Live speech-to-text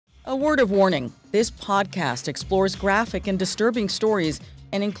A word of warning, this podcast explores graphic and disturbing stories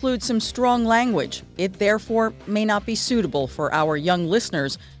and includes some strong language. It therefore may not be suitable for our young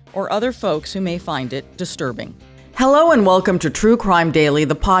listeners or other folks who may find it disturbing. Hello and welcome to True Crime Daily,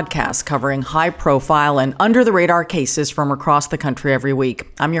 the podcast covering high-profile and under-the-radar cases from across the country every week.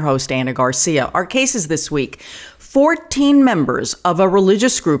 I'm your host, Ana Garcia. Our cases this week: 14 members of a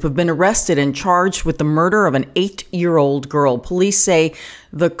religious group have been arrested and charged with the murder of an 8-year-old girl. Police say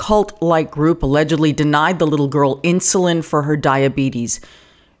the cult-like group allegedly denied the little girl insulin for her diabetes.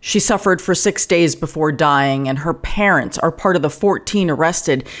 She suffered for 6 days before dying, and her parents are part of the 14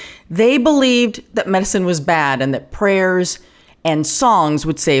 arrested. They believed that medicine was bad and that prayers and songs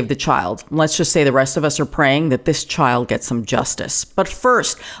would save the child. Let's just say the rest of us are praying that this child gets some justice. But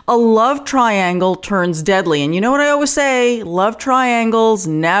first, a love triangle turns deadly. And you know what I always say? Love triangles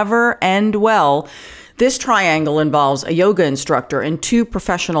never end well. This triangle involves a yoga instructor and 2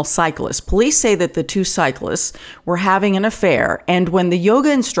 professional cyclists. Police say that the 2 cyclists were having an affair, and when the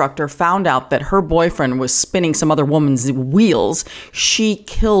yoga instructor found out that her boyfriend was spinning some other woman's wheels, she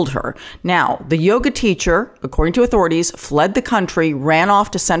killed her. Now, the yoga teacher, according to authorities, fled the country, ran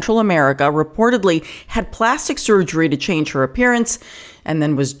off to Central America, reportedly had plastic surgery to change her appearance, and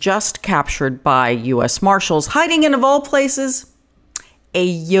then was just captured by U.S. Marshals, hiding in, of all places, a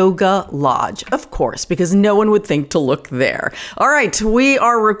yoga lodge, of course, because no one would think to look there. All right, we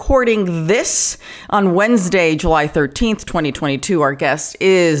are recording this on Wednesday, July 13th, 2022. Our guest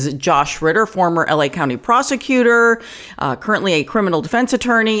is Josh Ritter, former LA County prosecutor, currently a criminal defense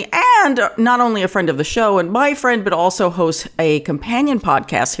attorney, and not only a friend of the show and my friend, but also hosts a companion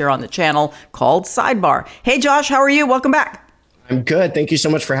podcast here on the channel called Sidebar. Hey, Josh, how are you? Welcome back. I'm good. Thank you so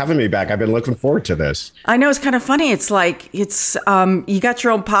much for having me back. I've been looking forward to this. I know, it's kind of funny. It's like, you got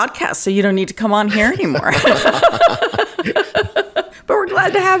your own podcast, so you don't need to come on here anymore. But we're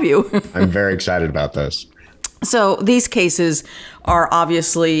glad to have you. I'm very excited about this. So these cases are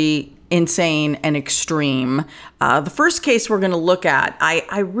obviously insane and extreme. The first case we're going to look at,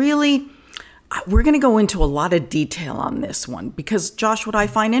 we're going to go into a lot of detail on this one because, Josh, what I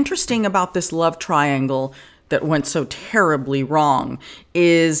find interesting about this love triangle that went so terribly wrong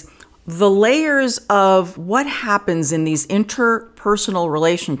is the layers of what happens in these interpersonal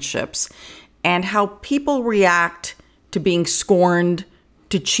relationships and how people react to being scorned,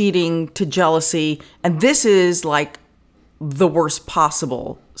 to cheating, to jealousy. And this is like the worst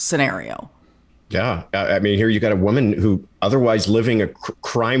possible scenario. Yeah. I mean, here you got a woman who otherwise living a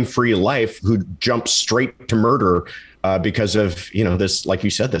crime-free life who jumps straight to murder because of, this, like you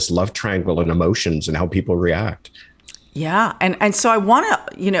said, this love triangle and emotions and how people react. Yeah. And so I want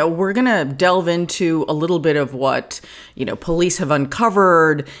to, we're going to delve into a little bit of what, police have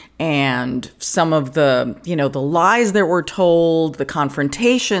uncovered and some of the, the lies that were told, the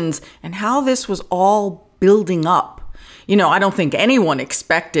confrontations, and how this was all building up. I don't think anyone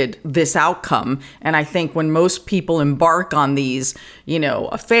expected this outcome. And I think when most people embark on these,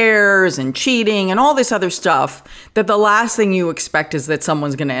 affairs and cheating and all this other stuff, that the last thing you expect is that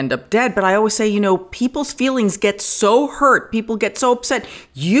someone's going to end up dead. But I always say, people's feelings get so hurt. People get so upset.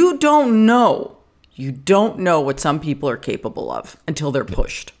 You don't know what some people are capable of until they're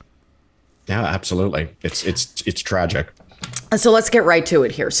pushed. Yeah, absolutely. It's tragic. So let's get right to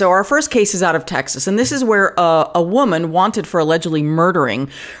it here. So our first case is out of Texas, and this is where a woman wanted for allegedly murdering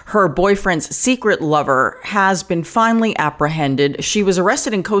her boyfriend's secret lover has been finally apprehended. She was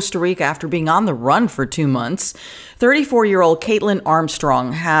arrested in Costa Rica after being on the run for 2 months. 34-year-old Caitlin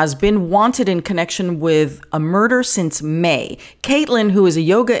Armstrong has been wanted in connection with a murder since May. Caitlin, who is a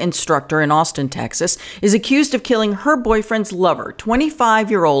yoga instructor in Austin, Texas, is accused of killing her boyfriend's lover,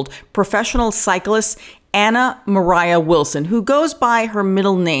 25-year-old professional cyclist Anna Mariah Wilson, who goes by her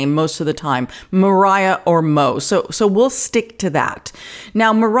middle name most of the time, Mariah or Mo. So we'll stick to that.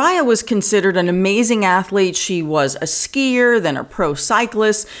 Now, Mariah was considered an amazing athlete. She was a skier, then a pro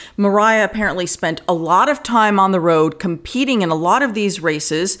cyclist. Mariah apparently spent a lot of time on the road competing in a lot of these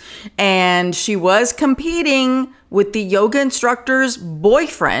races, and she was competing with the yoga instructor's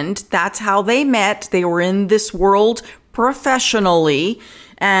boyfriend. That's how they met. They were in this world professionally,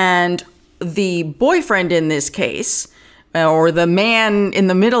 and the boyfriend in this case, or the man in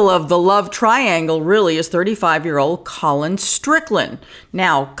the middle of the love triangle, really is 35-year-old Colin Strickland.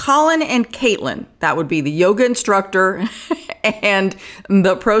 Now, Colin and Caitlin, that would be the yoga instructor and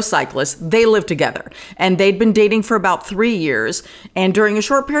the pro cyclist, they lived together. And they'd been dating for about 3 years. And during a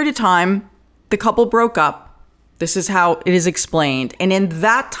short period of time, the couple broke up. This is how it is explained. And in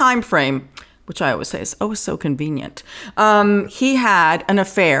that time frame, which I always say is so convenient, he had an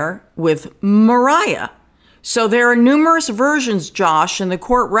affair with Mariah, So there are numerous versions, Josh, in the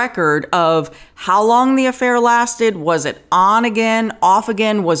court record of how long the affair lasted. Was it on again, off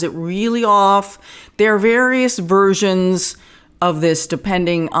again? Was it really off? There are various versions of this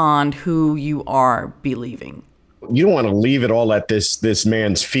depending on who you are believing. You don't want to leave it all at this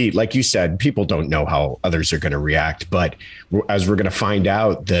man's feet. Like you said, people don't know how others are going to react. But as we're going to find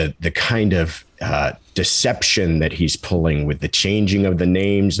out, the kind of deception that he's pulling with the changing of the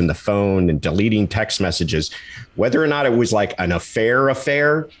names and the phone and deleting text messages, whether or not it was like an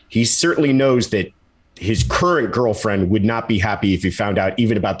affair, he certainly knows that his current girlfriend would not be happy if he found out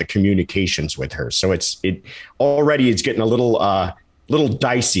even about the communications with her. So it's getting a little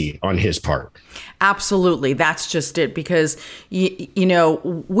dicey on his part. Absolutely. That's just it. Because, you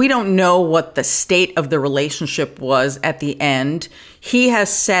know, we don't know what the state of the relationship was at the end. He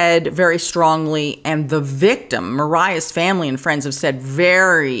has said very strongly, and the victim, Mariah's family and friends, have said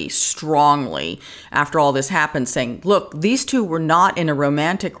very strongly after all this happened, saying, look, these two were not in a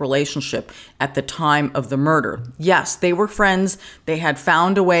romantic relationship at the time of the murder. Yes, they were friends. They had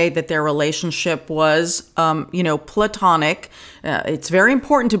found a way that their relationship was, platonic. It's very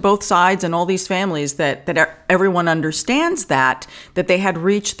important to both sides and all these families that everyone understands that they had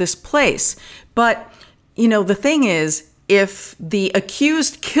reached this place. But, the thing is, if the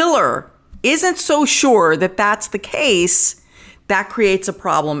accused killer isn't so sure that that's the case, that creates a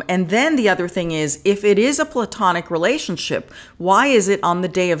problem. And then the other thing is, if it is a platonic relationship, why is it on the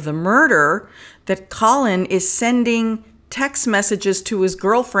day of the murder that Colin is sending text messages to his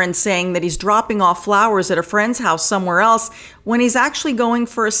girlfriend saying that he's dropping off flowers at a friend's house somewhere else when he's actually going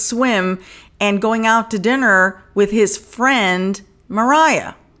for a swim and going out to dinner with his friend,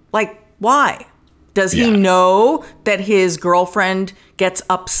 Mariah? Like, why? Does he know that his girlfriend gets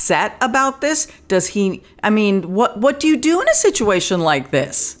upset about this? What do you do in a situation like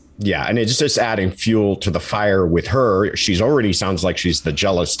this? Yeah, and it's just adding fuel to the fire with her. She's already sounds like she's the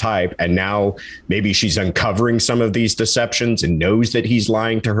jealous type. And now maybe she's uncovering some of these deceptions and knows that he's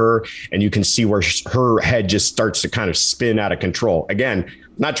lying to her. And you can see where her head just starts to kind of spin out of control. Again,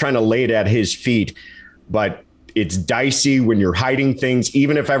 not trying to lay it at his feet, but it's dicey when you're hiding things,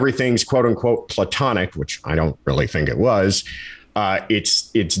 even if everything's quote unquote platonic, which I don't really think it was.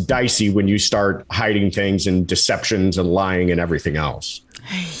 It's dicey when you start hiding things and deceptions and lying and everything else.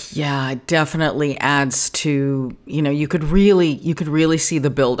 Yeah, it definitely adds to, you could really see the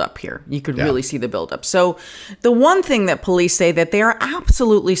buildup here. You could really see the buildup. So the one thing that police say that they are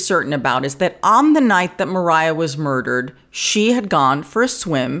absolutely certain about is that on the night that Mariah was murdered, she had gone for a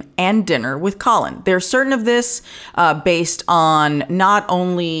swim and dinner with Colin. They're certain of this based on not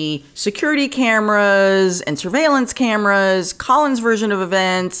only security cameras and surveillance cameras, Colin's version of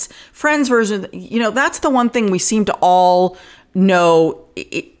events, friends' version. That's the one thing we seem to all know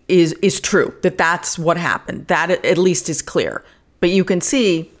is true, that's what happened. That at least is clear. But you can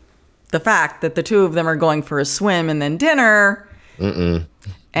see the fact that the two of them are going for a swim and then dinner.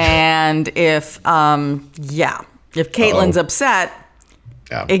 And if Caitlin's upset.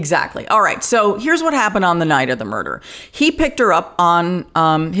 Yeah. Exactly. All right. So here's what happened on the night of the murder. He picked her up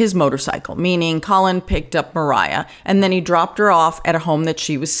on his motorcycle, meaning Colin picked up Mariah, and then he dropped her off at a home that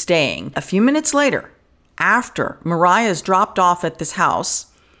she was staying. A few minutes later, after Mariah is dropped off at this house,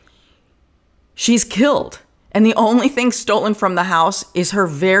 she's killed. And the only thing stolen from the house is her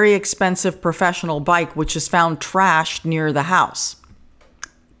very expensive professional bike, which is found trashed near the house.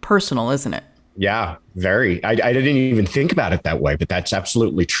 Personal, isn't it? Yeah, very. I didn't even think about it that way, but that's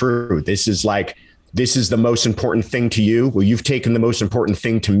absolutely true. This is the most important thing to you. Well, you've taken the most important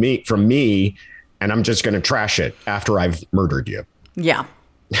thing from me, and I'm just going to trash it after I've murdered you. Yeah.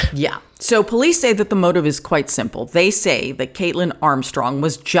 Yeah. So police say that the motive is quite simple. They say that Caitlin Armstrong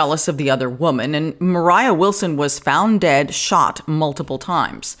was jealous of the other woman, and Mariah Wilson was found dead, shot multiple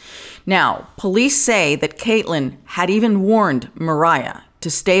times. Now, police say that Caitlin had even warned Mariah to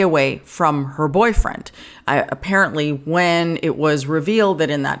stay away from her boyfriend. Apparently, when it was revealed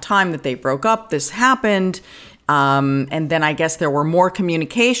that in that time that they broke up, this happened, and then I guess there were more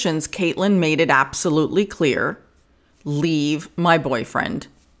communications, Caitlin made it absolutely clear, leave my boyfriend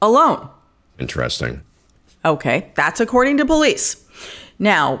alone. Interesting. Okay, that's according to police.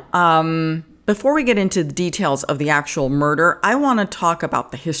 Now, before we get into the details of the actual murder, I want to talk about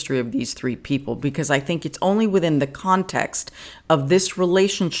the history of these three people, because I think it's only within the context of this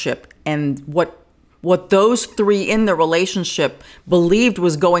relationship and what those three in the relationship believed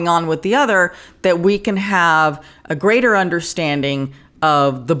was going on with the other that we can have a greater understanding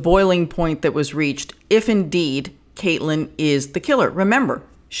of the boiling point that was reached if indeed Caitlin is the killer. Remember,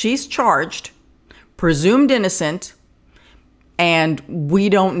 she's charged, presumed innocent, And we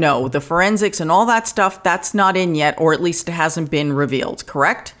don't know. The forensics and all that stuff, that's not in yet, or at least it hasn't been revealed,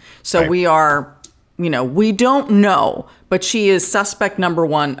 correct? So we are, we don't know, but she is suspect number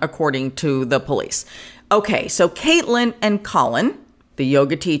one, according to the police. Okay, so Caitlin and Colin, the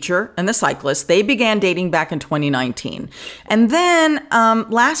yoga teacher and the cyclist, they began dating back in 2019. And then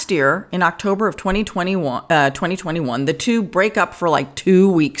last year, in October of 2021, the two break up for like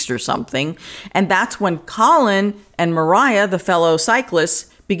 2 weeks or something. And that's when Colin and Mariah, the fellow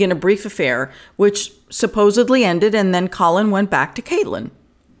cyclist, begin a brief affair, which supposedly ended, and then Colin went back to Caitlin.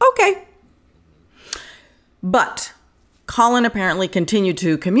 Okay. But Colin apparently continued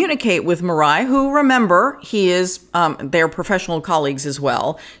to communicate with Mariah, who, remember, he is their professional colleagues as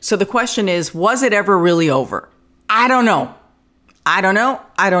well. So the question is, was it ever really over? I don't know.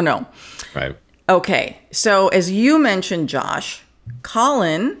 Right. Okay. So as you mentioned, Josh,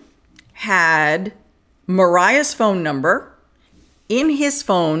 Colin had Mariah's phone number in his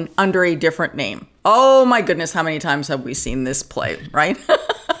phone under a different name. Oh my goodness, how many times have we seen this play, right?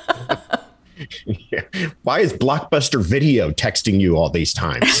 Yeah. Why is Blockbuster Video texting you all these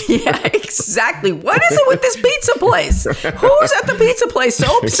times? Yeah, exactly. What is it with this pizza place? Who's at the pizza place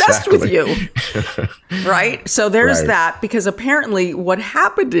so obsessed with you? Right? So there's that, because apparently what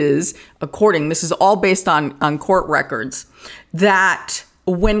happened is, this is all based on court records, that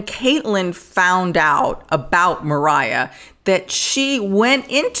when Caitlin found out about Mariah, that she went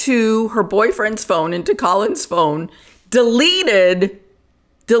into her boyfriend's phone, into Colin's phone, deleted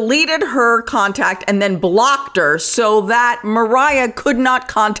her contact, and then blocked her so that Mariah could not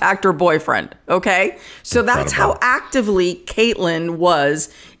contact her boyfriend. Okay? So that's how actively Caitlin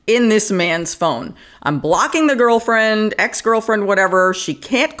was in this man's phone. I'm blocking the girlfriend, ex-girlfriend, whatever. She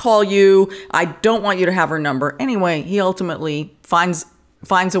can't call you. I don't want you to have her number. Anyway, he ultimately finds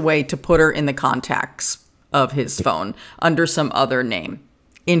a way to put her in the contacts of his phone under some other name.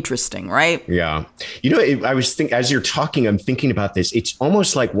 Interesting, right? Yeah. I was thinking, as you're talking, I'm thinking about this. It's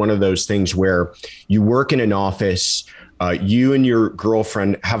almost like one of those things where you work in an office, you and your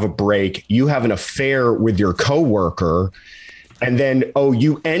girlfriend have a break, you have an affair with your coworker, and then,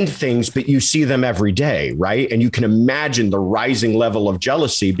 you end things, but you see them every day, right? And you can imagine the rising level of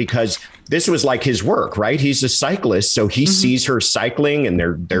jealousy, because this was like his work, right? He's a cyclist, so he sees her cycling, and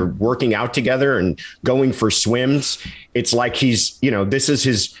they're working out together and going for swims. It's like he's, this is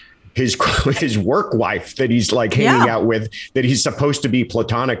his work wife that he's like hanging out with, that he's supposed to be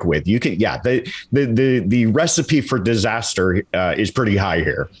platonic with. You can, the recipe for disaster is pretty high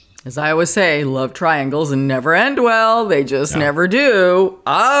here. As I always say, love triangles never end well. They just never do.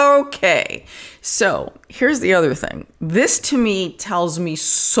 Okay. So here's the other thing. This to me tells me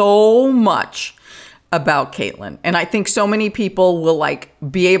so much about Caitlin. And I think so many people will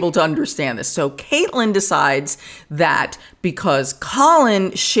be able to understand this. So Caitlin decides that because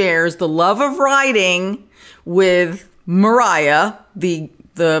Colin shares the love of riding with Mariah, the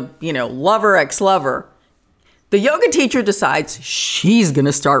lover, ex-lover, the yoga teacher decides she's going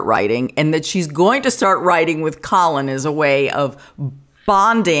to start writing, and that she's going to start writing with Colin as a way of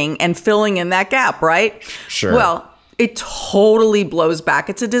bonding and filling in that gap, right? Sure. Well, it totally blows back.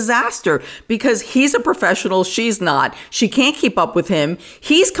 It's a disaster, because he's a professional. She's not. She can't keep up with him.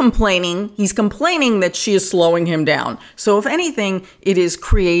 He's complaining that she is slowing him down. So if anything, it is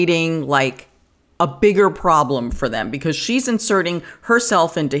creating a bigger problem for them, because she's inserting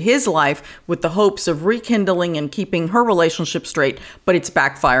herself into his life with the hopes of rekindling and keeping her relationship straight, but it's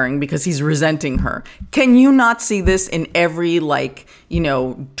backfiring because he's resenting her. Can you not see this in every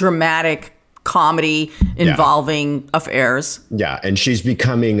dramatic comedy involving affairs? Yeah. And she's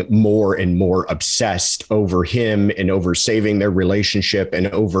becoming more and more obsessed over him, and over saving their relationship, and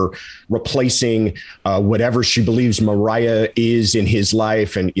over replacing whatever she believes Mariah is in his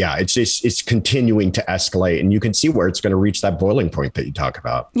life. And it's continuing to escalate, and you can see where it's going to reach that boiling point that you talk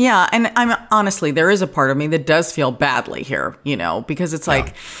about. Yeah. And honestly, there is a part of me that does feel badly here, because it's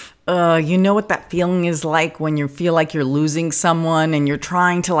you know what that feeling is like when you feel like you're losing someone, and you're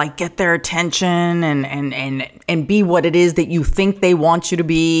trying to get their attention and be what it is that you think they want you to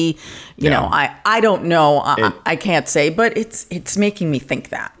be. I don't know. I can't say, but it's making me think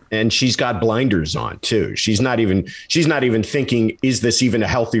that. And she's got blinders on too. She's not even thinking, is this even a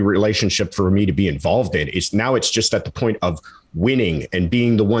healthy relationship for me to be involved in? It's just at the point of winning and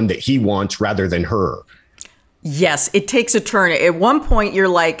being the one that he wants rather than her. Yes, it takes a turn. At one point,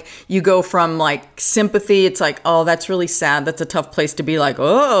 you go from sympathy. It's oh, that's really sad. That's a tough place to be.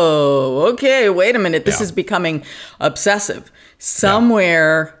 Oh, okay, wait a minute. This is becoming obsessive.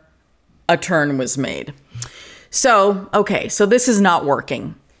 Somewhere a turn was made. So, okay, so this is not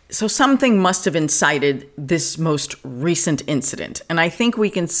working. So something must have incited this most recent incident. And I think we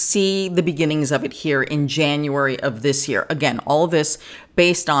can see the beginnings of it here in January of this year. Again, all of this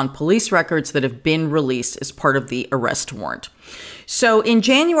based on police records that have been released as part of the arrest warrant. So in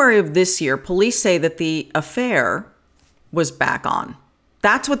January of this year, police say that the affair was back on.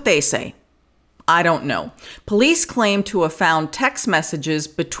 That's what they say. I don't know. Police claim to have found text messages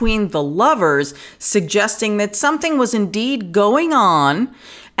between the lovers suggesting that something was indeed going on,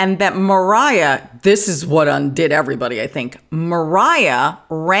 and that Mariah, this is what undid everybody, I think. Mariah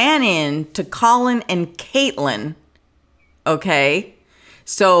ran in to Colin and Caitlin. Okay.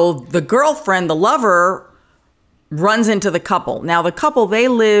 So the girlfriend, the lover, runs into the couple. Now, the couple, they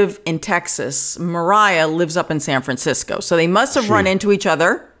live in Texas. Mariah lives up in San Francisco. So they must have run into each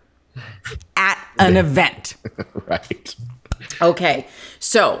other at an event. Right. Okay,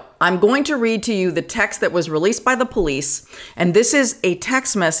 so I'm going to read to you the text that was released by the police. And this is a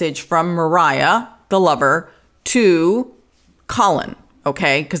text message from Mariah, the lover, to Colin.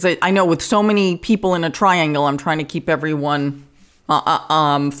 Okay, because I know with so many people in a triangle, I'm trying to keep everyone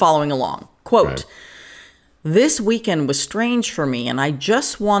following along. Quote, right. This weekend was strange for me, and I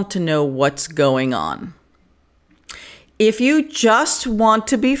just want to know what's going on. If you just want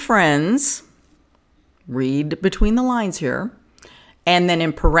to be friends, read between the lines here. And then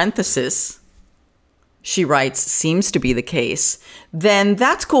in parenthesis, she writes, seems to be the case. Then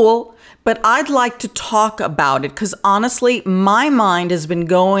that's cool. But I'd like to talk about it because honestly, my mind has been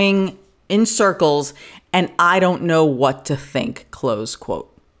going in circles and I don't know what to think, close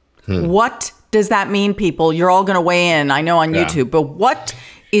quote. What does that mean, people? You're all going to weigh in, I know, on YouTube. But what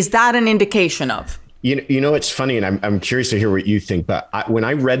is that an indication of? You know, it's funny, and I'm curious to hear what you think. But when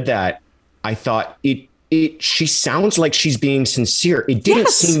I read that, I thought she sounds like she's being sincere. It didn't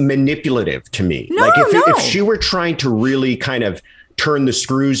seem manipulative to me. No, like no. If she were trying to really kind of turn the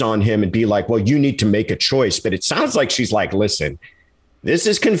screws on him and be like, well, you need to make a choice. But it sounds like she's like, listen, this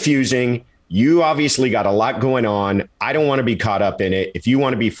is confusing. You obviously got a lot going on. I don't want to be caught up in it. If you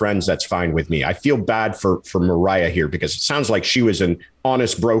want to be friends, that's fine with me. I feel bad for Mariah here because it sounds like she was an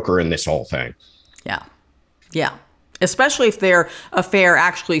honest broker in this whole thing. Yeah. Yeah. Especially if their affair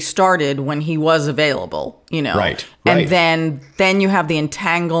actually started when he was available, you know. Right. And then you have the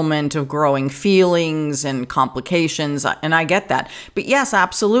entanglement of growing feelings and complications. And I get that. But yes,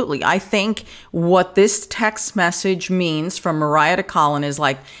 absolutely. I think what this text message means from Mariah to Colin is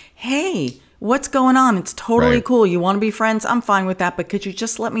like, hey, what's going on? It's totally cool. You want to be friends? I'm fine with that. But could you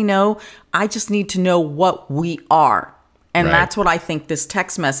just let me know? I just need to know what we are. And that's what I think this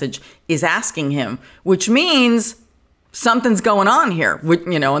text message is asking him, which means something's going on here,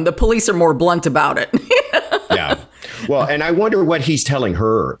 you know, and the police are more blunt about it. Yeah. Well, and I wonder what he's telling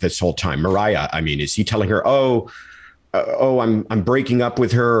her this whole time. Mariah, I mean, is he telling her, I'm breaking up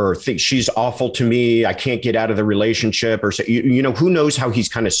with her, or think she's awful to me, I can't get out of the relationship, or you know, who knows how he's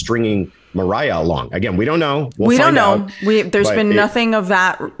kind of stringing Mariah along? Again, we don't know. We don't know. There's been nothing of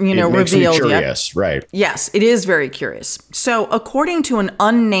that, you know, revealed yet. Curious, right? Yes, it is very curious. So, according to an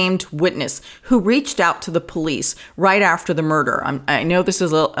unnamed witness who reached out to the police right after the murder, I know this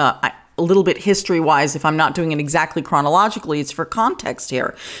is a little bit history-wise. If I'm not doing it exactly chronologically, it's for context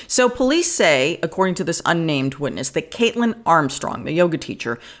here. So, police say, according to this unnamed witness, that Caitlin Armstrong, the yoga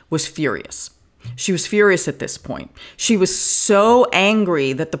teacher, was furious. She was furious at this point. She was so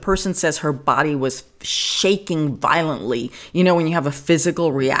angry that the person says her body was shaking violently. You know, when you have a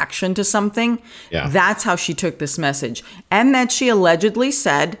physical reaction to something, that's how she took this message. And that she allegedly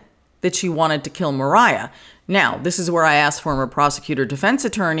said that she wanted to kill Mariah. Now, this is where I asked former prosecutor defense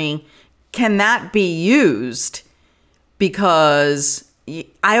attorney, can that be used? Because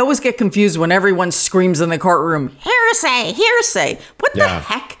I always get confused when everyone screams in the courtroom, hearsay, hearsay. What the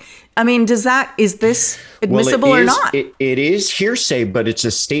heck? I mean, is this admissible or not? It is hearsay, but it's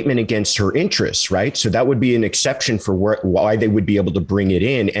a statement against her interests, right? So that would be an exception for why they would be able to bring it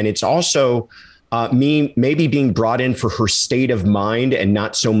in. And it's also maybe being brought in for her state of mind, and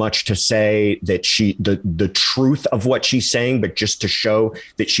not so much to say that the truth of what she's saying, but just to show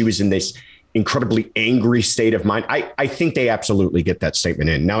that she was in this incredibly angry state of mind. I think they absolutely get that statement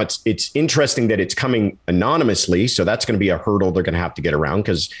in. Now, it's interesting that it's coming anonymously. So that's going to be a hurdle they're going to have to get around,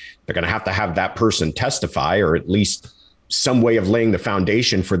 because they're going to have that person testify, or at least some way of laying the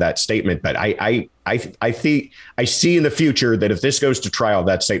foundation for that statement. But I see in the future that if this goes to trial,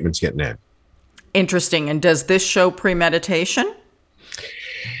 that statement's getting in. Interesting. And does this show premeditation?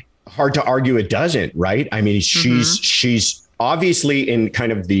 Hard to argue it doesn't, right? I mean, she's obviously in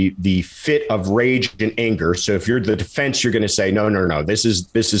kind of the fit of rage and anger. So if you're the defense, you're going to say, no, this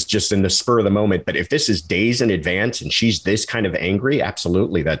is just in the spur of the moment. But if this is days in advance and she's this kind of angry,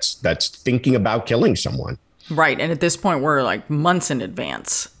 absolutely, that's thinking about killing someone. Right. And at this point, we're like months in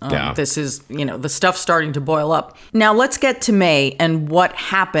advance. This is, the stuff's starting to boil up. Now, let's get to May and what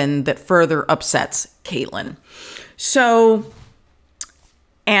happened that further upsets Caitlin. So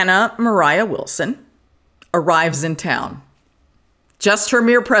Anna Mariah Wilson arrives in town. Just her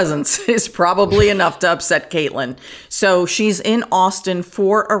mere presence is probably enough to upset Caitlin. So she's in Austin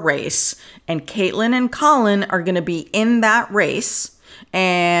for a race, and Caitlin and Colin are going to be in that race.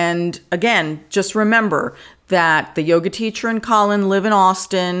 And again, just remember that the yoga teacher and Colin live in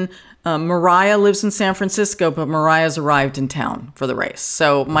Austin. Mariah lives in San Francisco, but Mariah's arrived in town for the race.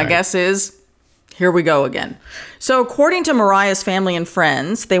 So my guess is, here we go again. So according to Mariah's family and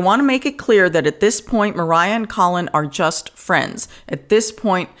friends, they want to make it clear that at this point, Mariah and Colin are just friends. At this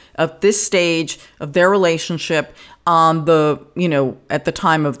point of this stage of their relationship on at the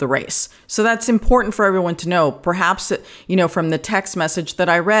time of the race. So that's important for everyone to know. Perhaps, from the text message that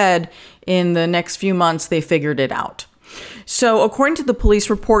I read, in the next few months, they figured it out. So according to the police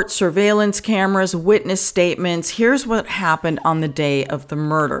report, surveillance cameras, witness statements, here's what happened on the day of the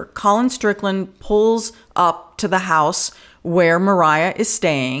murder. Colin Strickland pulls up to the house where Mariah is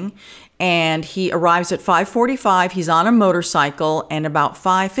staying, and he arrives at 5:45. He's on a motorcycle, and about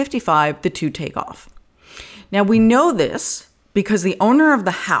 5:55, the two take off. Now, we know this because the owner of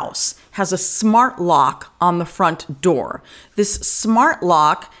the house has a smart lock on the front door. This smart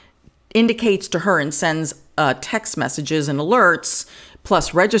lock indicates to her and sends text messages and alerts,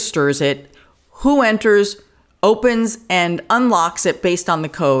 plus registers it, who enters, opens, and unlocks it based on the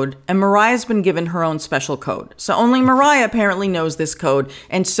code. And Mariah's been given her own special code. So only Mariah apparently knows this code.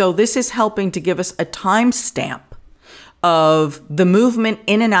 And so this is helping to give us a timestamp of the movement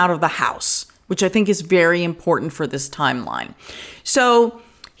in and out of the house, which I think is very important for this timeline. So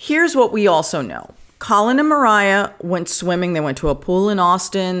here's what we also know. Colin and Mariah went swimming. They went to a pool in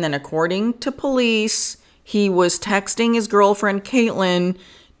Austin. Then according to police, he was texting his girlfriend, Caitlin,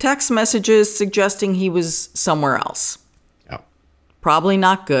 text messages suggesting he was somewhere else. Yep. Probably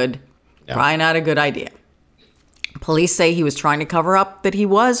not good. Yep. Probably not a good idea. Police say he was trying to cover up that he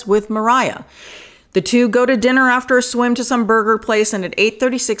was with Mariah. The two go to dinner after a swim to some burger place, and at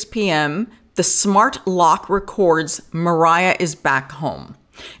 8:36 p.m., the smart lock records Mariah is back home.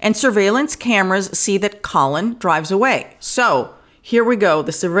 And surveillance cameras see that Colin drives away. So here we go.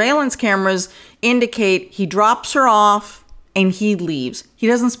 The surveillance cameras indicate he drops her off and he leaves. He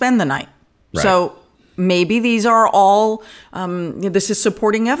doesn't spend the night. Right. So maybe these are all, this is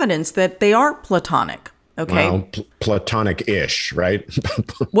supporting evidence that they are platonic. Okay. Well, platonic-ish, right?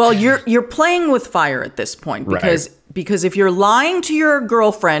 Well, you're playing with fire at this point because if you're lying to your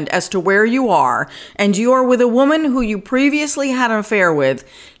girlfriend as to where you are and you are with a woman who you previously had an affair with,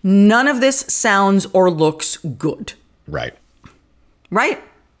 none of this sounds or looks good. Right. Right?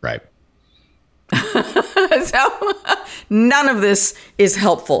 Right. So none of this is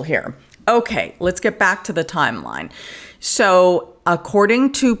helpful here. Okay, let's get back to the timeline. So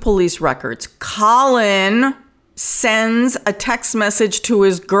according to police records, Colin sends a text message to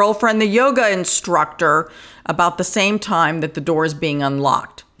his girlfriend, the yoga instructor, about the same time that the door is being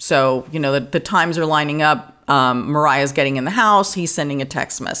unlocked. So, the times are lining up. Mariah's getting in the house. He's sending a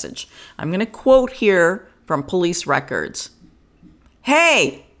text message. I'm going to quote here from police records.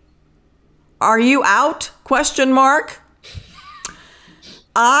 "Hey, are you out? ?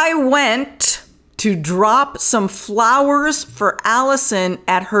 I went to drop some flowers for Allison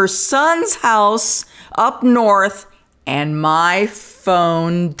at her son's house up north, and my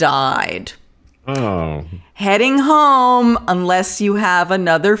phone died. Oh. Heading home unless you have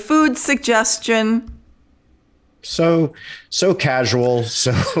another food suggestion." So casual,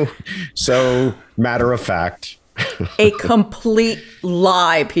 so matter of fact. A complete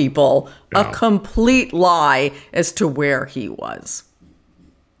lie, people. Yeah. A complete lie as to where he was.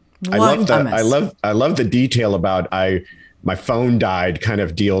 I love the detail about my phone died kind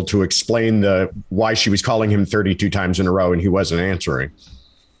of deal to explain why she was calling him 32 times in a row and he wasn't answering.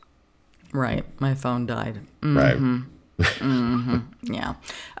 Right. My phone died. Mm-hmm. Right. Mm-hmm. Yeah.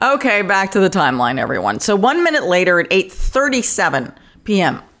 Okay. Back to the timeline, everyone. So 1 minute later at 8:37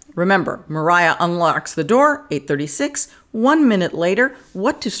 p.m. Remember, Mariah unlocks the door, 8:36. 1 minute later,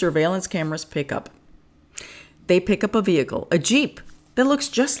 what do surveillance cameras pick up? They pick up a vehicle, a Jeep, that looks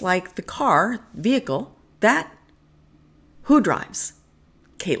just like the vehicle that who drives?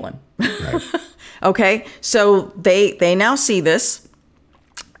 Caitlin. Right. Okay, so they now see this.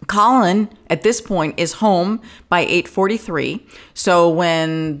 Colin, at this point, is home by 8:43. So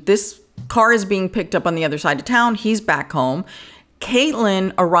when this car is being picked up on the other side of town, he's back home.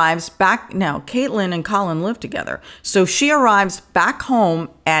 Caitlin arrives back. Now, Caitlin and Colin live together. So she arrives back home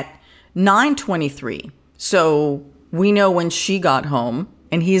at 9:23. So we know when she got home,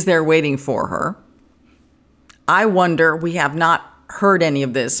 and he's there waiting for her. I wonder, we have not heard any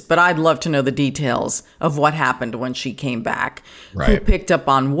of this, but I'd love to know the details of what happened when she came back. Right. Who picked up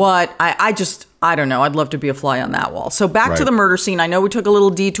on what? I don't know. I'd love to be a fly on that wall. So back to the murder scene. I know we took a little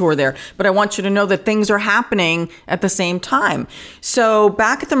detour there, but I want you to know that things are happening at the same time. So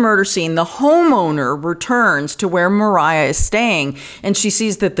back at the murder scene, the homeowner returns to where Mariah is staying, and she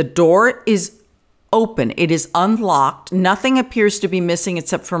sees that the door is open. It is unlocked. Nothing appears to be missing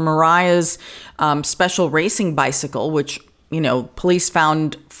except for Mariah's special racing bicycle, which, police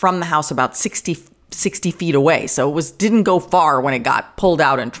found from the house about 60 feet away. So it didn't go far when it got pulled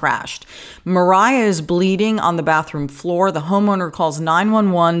out and trashed. Mariah is bleeding on the bathroom floor. The homeowner calls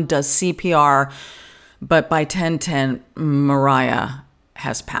 911, does CPR, but by 10:10, Mariah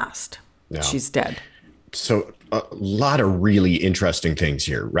has passed. Yeah. She's dead. So a lot of really interesting things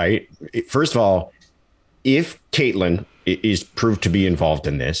here, right? First of all, if Caitlin is proved to be involved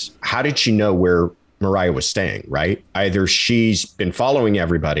in this, how did she know where Mariah was staying, right? Either she's been following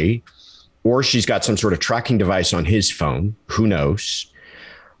everybody, or she's got some sort of tracking device on his phone. Who knows?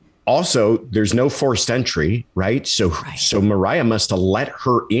 Also, there's no forced entry, right? So Mariah must have let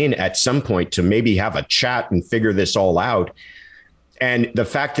her in at some point to maybe have a chat and figure this all out. And the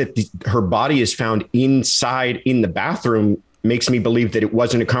fact that her body is found inside in the bathroom makes me believe that it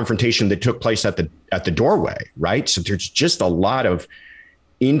wasn't a confrontation that took place at the doorway, right? So there's just a lot of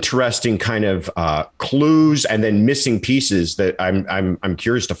interesting kind of clues and then missing pieces that I'm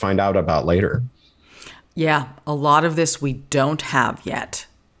curious to find out about later. Yeah, a lot of this we don't have yet.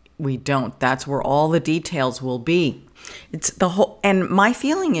 We don't. That's where all the details will be. It's the whole. And my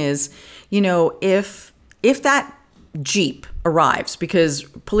feeling is, if that Jeep arrives, because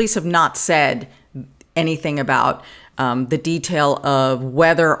police have not said anything about the detail of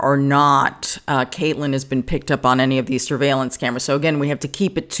whether or not Caitlin has been picked up on any of these surveillance cameras. So again, we have to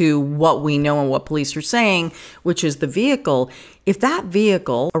keep it to what we know and what police are saying, which is the vehicle. If that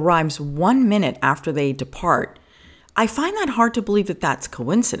vehicle arrives 1 minute after they depart, I find that hard to believe that that's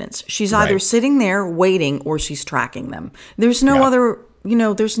coincidence. She's either sitting there waiting or she's tracking them. There's no other,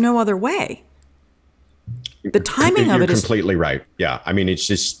 there's no other way. The timing of it is completely right. Yeah. I mean, it's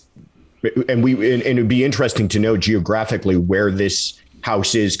just, and it'd be interesting to know geographically where this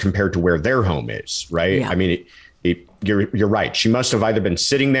house is compared to where their home is. Right. Yeah. I mean, you're right. She must have either been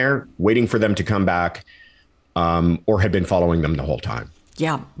sitting there waiting for them to come back, or had been following them the whole time.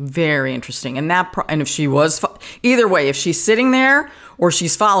 Yeah, very interesting. And if she was, either way, if she's sitting there or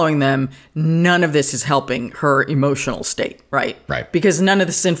she's following them, none of this is helping her emotional state, right? Right. Because none of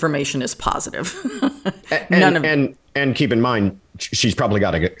this information is positive. And keep in mind, she's probably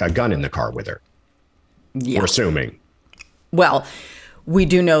got a gun in the car with her. Yeah. We're assuming. Well, we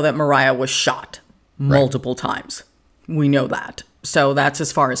do know that Mariah was shot multiple times. We know that. So that's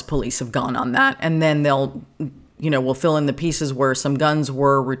as far as police have gone on that. And then we'll fill in the pieces where some guns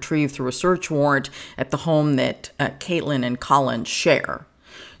were retrieved through a search warrant at the home that Caitlin and Colin share.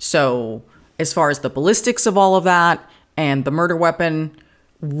 So as far as the ballistics of all of that and the murder weapon,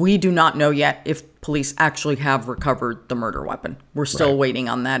 we do not know yet if police actually have recovered the murder weapon. We're still waiting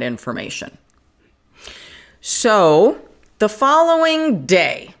on that information. So the following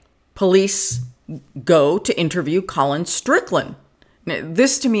day, police go to interview Colin Strickland.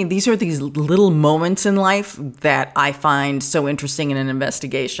 This, to me, these are these little moments in life that I find so interesting in an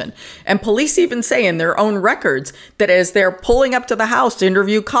investigation. And police even say in their own records that as they're pulling up to the house to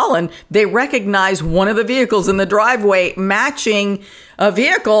interview Colin, they recognize one of the vehicles in the driveway matching a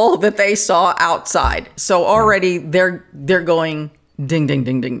vehicle that they saw outside. So already they're going ding, ding,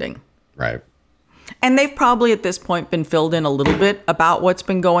 ding, ding, ding. Right. And they've probably at this point been filled in a little bit about what's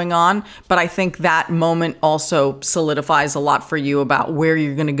been going on. But I think that moment also solidifies a lot for you about where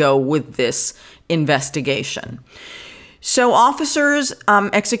you're going to go with this investigation. So officers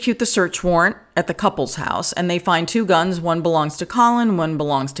execute the search warrant at the couple's house, and they find two guns. One belongs to Colin, one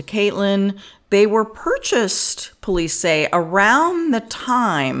belongs to Caitlin. They were purchased, police say, around the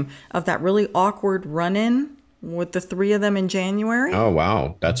time of that really awkward run-in with the three of them in January. Oh,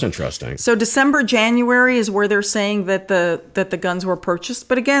 wow. That's interesting. So December, January is where they're saying that the guns were purchased.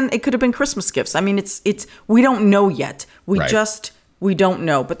 But again, it could have been Christmas gifts. I mean, it's we don't know yet. We don't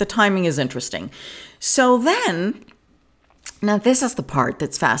know. But the timing is interesting. So then, now this is the part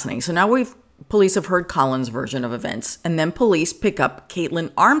that's fascinating. So now police have heard Colin's version of events, and then police pick up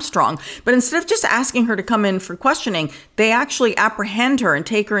Caitlin Armstrong. But instead of just asking her to come in for questioning, they actually apprehend her and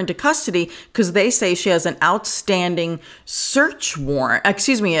take her into custody because they say she has an outstanding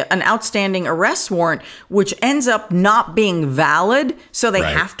an outstanding arrest warrant, which ends up not being valid. So they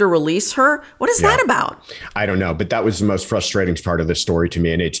have to release her. What is that about? I don't know, but that was the most frustrating part of the story to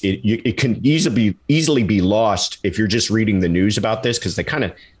me. And it can easily be lost if you're just reading the news about this, because they kind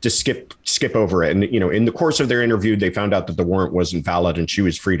of just skip over it. And, in the course of their interview, they found out that the warrant wasn't valid and she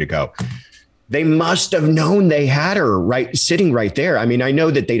was free to go. They must have known they had her sitting right there. I mean, I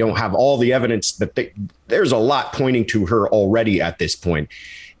know that they don't have all the evidence, but there's a lot pointing to her already at this point.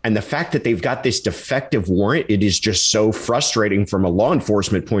 And the fact that they've got this defective warrant, it is just so frustrating from a law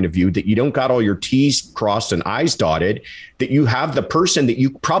enforcement point of view that you don't got all your T's crossed and I's dotted, that you have the person that you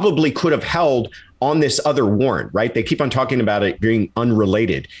probably could have held on this other warrant, right? They keep on talking about it being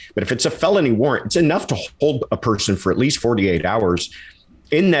unrelated. But if it's a felony warrant, it's enough to hold a person for at least 48 hours.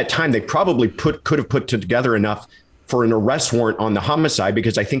 In that time, they probably could have put together enough for an arrest warrant on the homicide,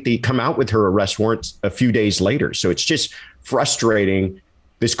 because I think they come out with her arrest warrant a few days later. So it's just frustrating.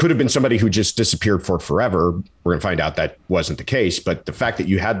 This could have been somebody who just disappeared for forever. We're going to find out that wasn't the case. But the fact that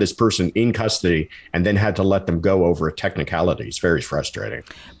you had this person in custody and then had to let them go over a technicality is very frustrating.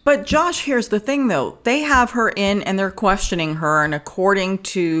 But Josh, here's the thing, though. They have her in and they're questioning her. And according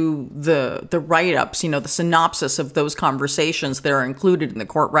to the write-ups, the synopsis of those conversations that are included in the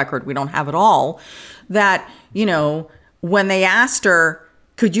court record, we don't have it all, that, when they asked her,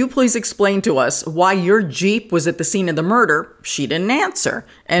 could you please explain to us why your Jeep was at the scene of the murder? She didn't answer.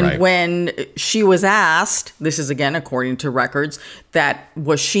 And when she was asked, this is again according to records, that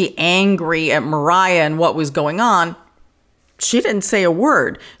was she angry at Mariah and what was going on? She didn't say a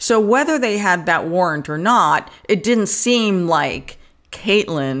word. So whether they had that warrant or not, it didn't seem like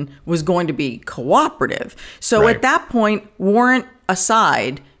Caitlin was going to be cooperative. So at that point, warrant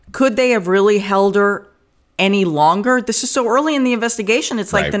aside, could they have really held her any longer? This is so early in the investigation.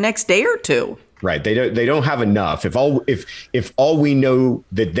 It's like the next day or two. Right. They don't have enough. If all we know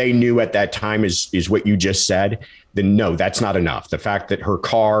that they knew at that time is what you just said, then no, that's not enough. The fact that her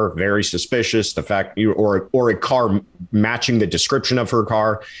car, very suspicious, the fact or a car matching the description of her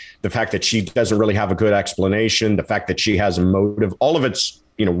car, the fact that she doesn't really have a good explanation, the fact that she has a motive, all of it's,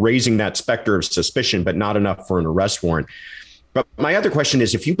 raising that specter of suspicion, but not enough for an arrest warrant. But my other question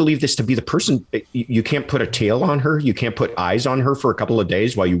is, if you believe this to be the person, you can't put a tail on her. You can't put eyes on her for a couple of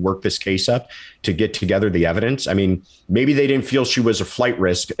days while you work this case up to get together the evidence. I mean, maybe they didn't feel she was a flight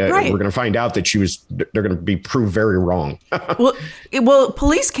risk. We're going to find out that they're going to be proved very wrong. Well,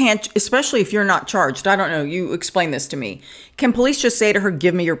 police can't, especially if you're not charged. I don't know. You explain this to me. Can police just say to her,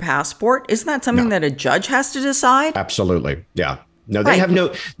 give me your passport? Isn't that something that a judge has to decide? Absolutely. Yeah. No, they have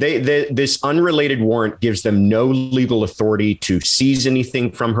this unrelated warrant gives them no legal authority to seize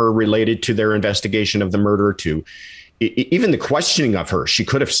anything from her related to their investigation of the murder, to even the questioning of her. She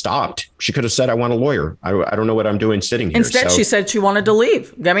could have stopped. She could have said, I want a lawyer. I don't know what I'm doing sitting here. Instead, she said she wanted to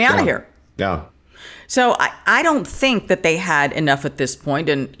leave. Get me out of here. Yeah. So I don't think that they had enough at this point.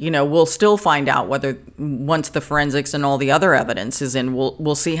 And, we'll still find out whether once the forensics and all the other evidence is in,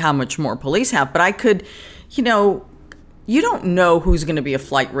 we'll see how much more police have. But I could, you don't know who's going to be a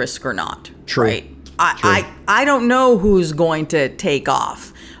flight risk or not. True. Right? I don't know who's going to take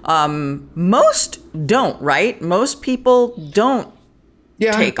off. Most don't, right? Most people don't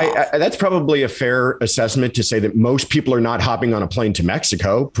take off. That's probably a fair assessment to say that most people are not hopping on a plane to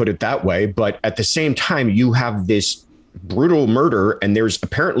Mexico, put it that way. But at the same time, you have this brutal murder and there's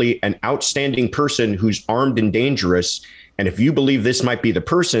apparently an outstanding person who's armed and dangerous. And if you believe this might be the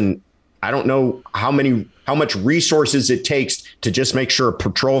person, I don't know how much resources it takes to just make sure a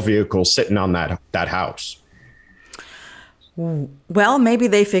patrol vehicle is sitting on that house. Well, maybe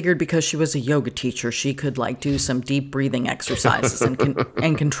they figured because she was a yoga teacher, she could do some deep breathing exercises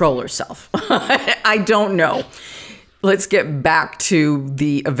and control herself. I don't know. Let's get back to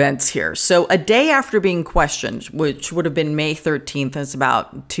the events here. So a day after being questioned, which would have been May 13th, that's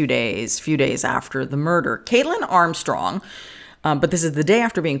about few days after the murder, Caitlin Armstrong, but this is the day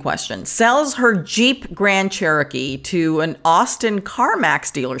after being questioned, sells her Jeep Grand Cherokee to an Austin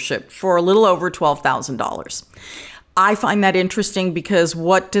CarMax dealership for a little over $12,000. I find that interesting because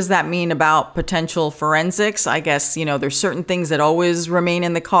what does that mean about potential forensics? I guess, there's certain things that always remain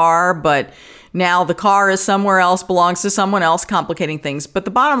in the car, but now the car is somewhere else, belongs to someone else, complicating things. But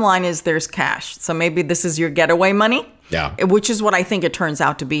the bottom line is there's cash. So maybe this is your getaway money. Yeah. Which is what I think it turns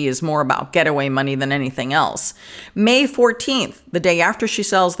out to be, is more about getaway money than anything else. May 14th, the day after she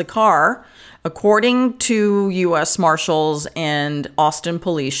sells the car, According to U.S. Marshals and Austin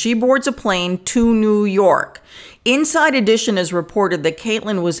police, she boards a plane to New York. Inside Edition has reported that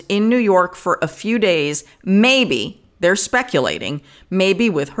Caitlin was in New York for a few days, maybe, they're speculating, maybe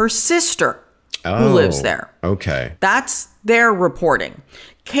with her sister who lives there. Okay. That's their reporting.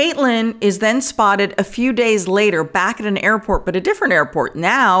 Caitlin is then spotted a few days later back at an airport, but a different airport.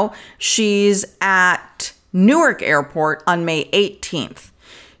 Now she's at Newark Airport on May 18th.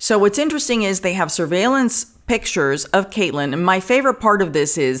 So what's interesting is they have surveillance pictures of Caitlin. And my favorite part of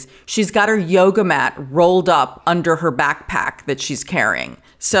this is she's got her yoga mat rolled up under her backpack that she's carrying.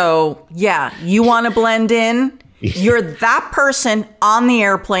 So yeah, you want to blend in? You're that person on the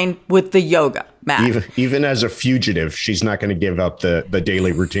airplane with the yoga mat. Even as a fugitive, she's not going to give up the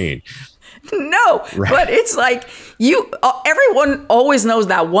daily routine. No, right. But it's like everyone always knows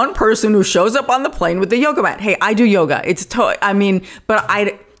that one person who shows up on the plane with the yoga mat. Hey, I do yoga.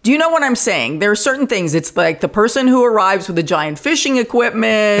 Do you know what I'm saying? There are certain things. It's like the person who arrives with the giant fishing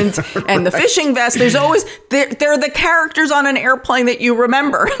equipment and the fishing vest. There's always, they're the characters on an airplane that you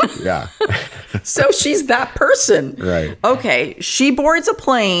remember. Yeah. So she's that person. Right. Okay. She boards a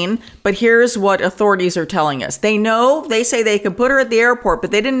plane, but here's what authorities are telling us. They say they could put her at the airport, but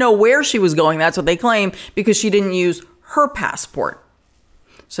they didn't know where she was going. That's what they claim, because she didn't use her passport.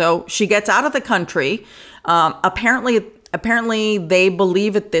 So she gets out of the country. Apparently, they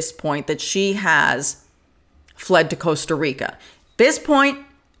believe at this point that she has fled to Costa Rica. At this point,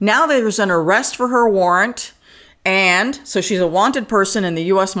 now there's an arrest for her warrant. And so she's a wanted person and the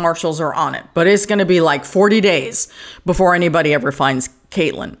U.S. Marshals are on it. But it's going to be like 40 days before anybody ever finds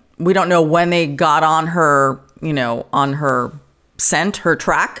Caitlin. We don't know when they got on her, on her scent, her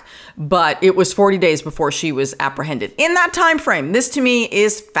track. But it was 40 days before she was apprehended. In that time frame, this to me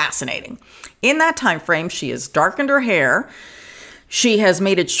is fascinating. In that time frame, she has darkened her hair. She has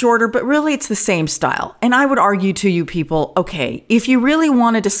made it shorter, but really it's the same style. And I would argue to you people, okay, if you really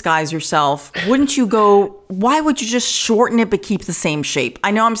want to disguise yourself, why would you just shorten it but keep the same shape? I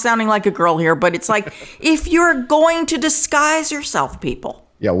know I'm sounding like a girl here, but it's like, if you're going to disguise yourself, people.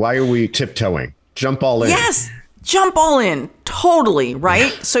 Yeah, why are we tiptoeing? Jump all in. Yes, jump all in. Totally,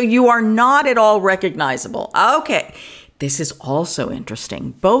 right? So you are not at all recognizable. Okay. This is also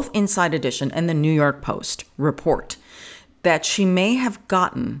interesting. Both Inside Edition and the New York Post report that she may have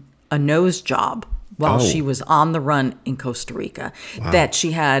gotten a nose job while she was on the run in Costa Rica, that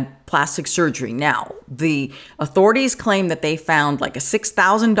she had plastic surgery. Now, the authorities claim that they found like a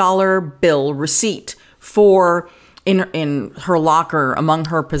 $6,000 bill receipt in her locker among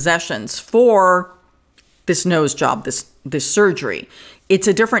her possessions for this nose job, this surgery. It's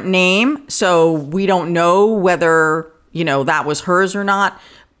a different name, so we don't know whether that was hers or not,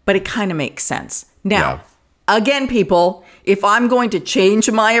 but it kind of makes sense. Now, again, people, if I'm going to change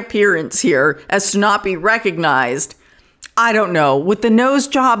my appearance here as to not be recognized, I don't know. Would the nose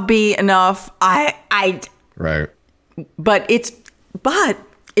job be enough? Right. But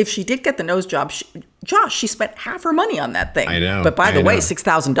if she did get the nose job, she spent half her money on that thing. I know. But by the way,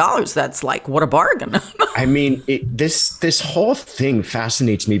 $6,000, that's like, what a bargain. I mean, this whole thing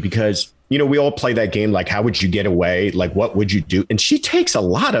fascinates me because, we all play that game. Like, how would you get away? Like, what would you do? And she takes a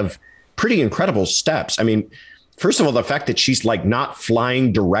lot of pretty incredible steps. I mean, first of all, the fact that she's like not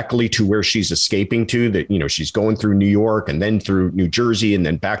flying directly to where she's escaping to, that, she's going through New York and then through New Jersey and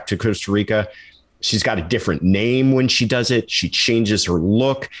then back to Costa Rica. She's got a different name when she does it. She changes her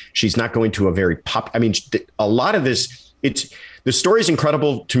look. She's not going to a lot of this, the story is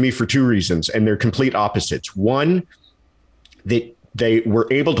incredible to me for two reasons, and they're complete opposites. One, that they were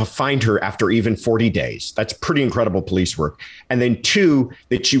able to find her after even 40 days. That's pretty incredible police work. And then two,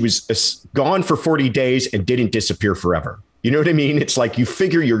 that she was gone for 40 days and didn't disappear forever. You know what I mean? It's like you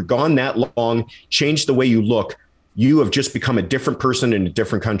figure you're gone that long, change the way you look. You have just become a different person in a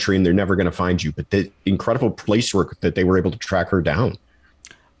different country and they're never going to find you. But the incredible police work that they were able to track her down.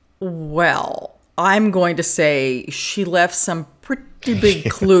 Well, I'm going to say she left some pretty big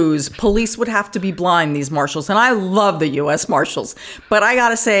clues. Police would have to be blind, these marshals. And I love the U.S. Marshals. But I got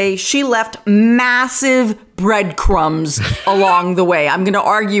to say, she left massive breadcrumbs along the way. I'm going to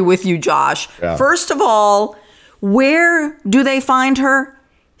argue with you, Josh. Yeah. First of all, where do they find her?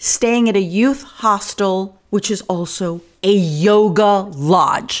 Staying at a youth hostel, which is also a yoga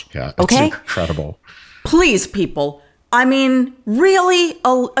lodge. Yeah, that's incredible. Please, people. I mean, really,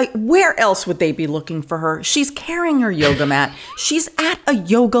 where else would they be looking for her? She's carrying her yoga mat. She's at a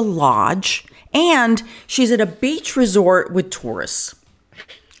yoga lodge, and she's at a beach resort with tourists.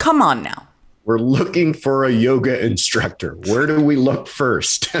 Come on now. We're looking for a yoga instructor. Where do we look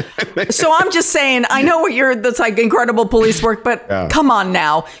first? So I'm just saying, I know that's like incredible police work, but come on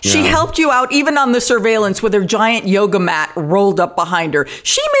now. She helped you out even on the surveillance with her giant yoga mat rolled up behind her.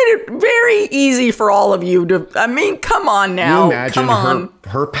 She made it very easy for all of you to, I mean, come on now. Can you imagine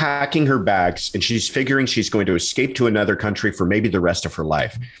her packing her bags and she's figuring she's going to escape to another country for maybe the rest of her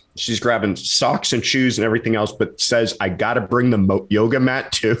life. She's grabbing socks and shoes and everything else, but says, I got to bring the yoga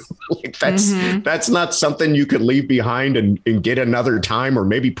mat too. Like that's not something you could leave behind and get another time, or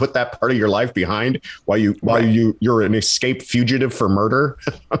maybe put that part of your life behind while you're an escaped fugitive for murder.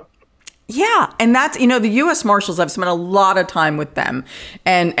 Yeah. And that's, the U.S. Marshals, I've spent a lot of time with them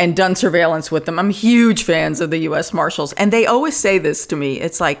and done surveillance with them. I'm huge fans of the U.S. Marshals. And they always say this to me.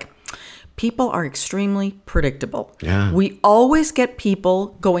 It's like, people are extremely predictable. Yeah. We always get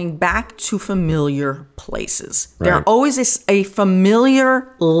people going back to familiar places. Right. There always a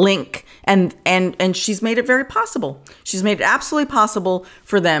familiar link. And she's made it very possible. She's made it absolutely possible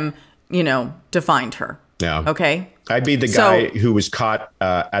for them, to find her. Yeah. Okay. I'd be the guy who was caught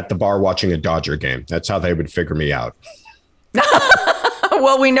at the bar watching a Dodger game. That's how they would figure me out.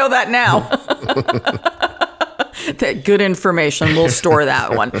 Well, we know that now. Good information. We'll store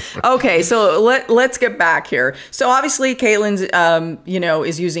that one. Okay, so let's get back here. So obviously, Caitlin's,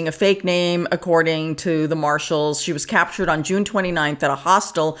 is using a fake name according to the marshals. She was captured on June 29th at a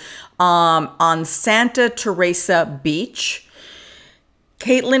hostel on Santa Teresa Beach.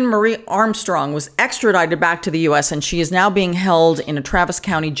 Caitlin Marie Armstrong was extradited back to the U.S. and she is now being held in a Travis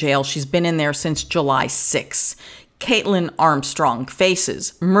County jail. She's been in there since July 6th. Caitlin Armstrong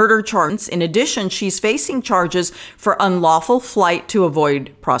faces murder charges. In addition, she's facing charges for unlawful flight to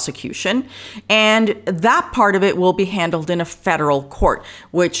avoid prosecution. And that part of it will be handled in a federal court,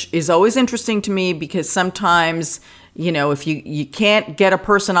 which is always interesting to me because sometimes, if you can't get a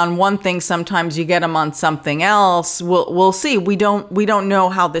person on one thing, sometimes you get them on something else. We'll see. We don't know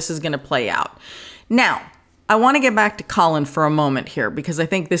how this is going to play out. Now, I want to get back to Colin for a moment here because I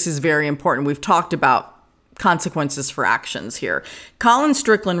think this is very important. We've talked about consequences for actions here. Colin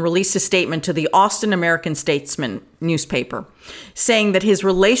Strickland released a statement to the Austin American-Statesman newspaper saying that his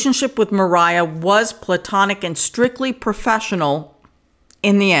relationship with Mariah was platonic and strictly professional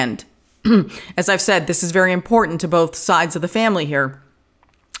in the end. As I've said, this is very important to both sides of the family here.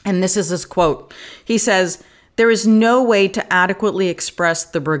 And this is his quote. He says, "There is no way to adequately express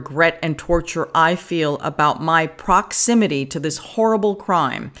the regret and torture I feel about my proximity to this horrible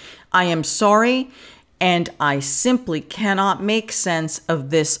crime. I am sorry, and I simply cannot make sense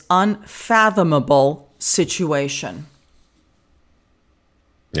of this unfathomable situation."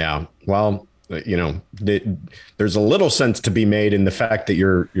 Yeah, well, there's a little sense to be made in the fact that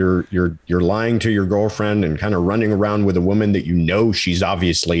you're lying to your girlfriend and kind of running around with a woman that she's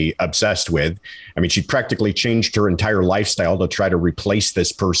obviously obsessed with. I mean, she practically changed her entire lifestyle to try to replace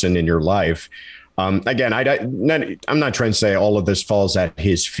this person in your life. Again, I'm not trying to say all of this falls at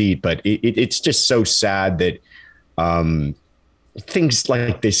his feet, but it's just so sad that things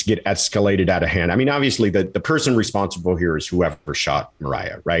like this get escalated out of hand. I mean, obviously, the person responsible here is whoever shot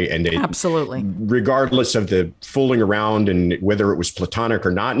Mariah, right? And absolutely, regardless of the fooling around and whether it was platonic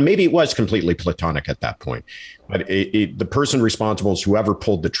or not, and maybe it was completely platonic at that point, but the person responsible is whoever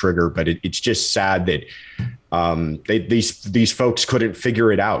pulled the trigger. But it's just sad that these folks couldn't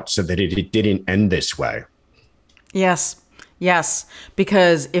figure it out so that it didn't end this way. Yes,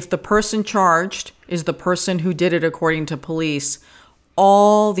 because if the person charged is the person who did it according to police,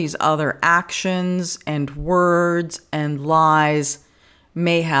 all these other actions and words and lies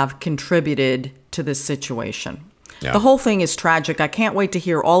may have contributed to this situation. Yeah. The whole thing is tragic. I can't wait to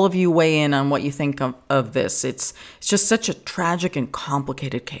hear all of you weigh in on what you think of this. It's just such a tragic and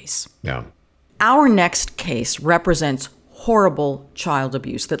complicated case. Yeah. Our next case represents horrible child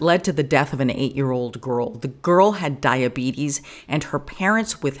abuse that led to the death of an 8-year-old girl. The girl had diabetes and her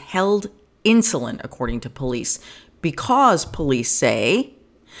parents withheld insulin, according to police, because police say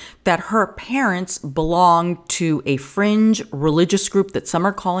that her parents belonged to a fringe religious group that some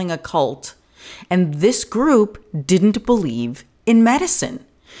are calling a cult, and this group didn't believe in medicine.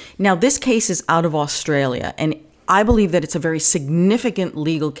 Now, this case is out of Australia, and I believe that it's a very significant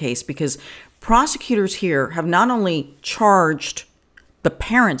legal case because prosecutors here have not only charged the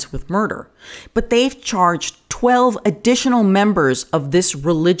parents with murder, but they've charged 12 additional members of this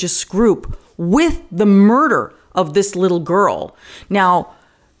religious group with the murder of this little girl. Now,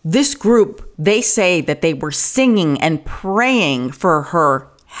 this group, they say that they were singing and praying for her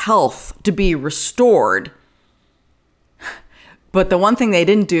health to be restored. But the one thing they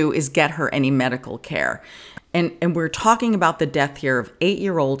didn't do is get her any medical care. And we're talking about the death here of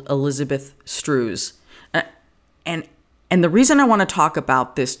 8-year-old Elizabeth Strews. And the reason I want to talk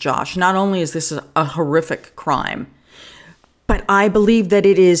about this, Josh, not only is this a horrific crime, but I believe that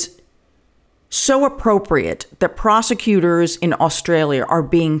it is so appropriate that prosecutors in Australia are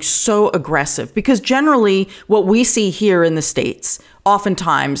being so aggressive, because generally what we see here in the States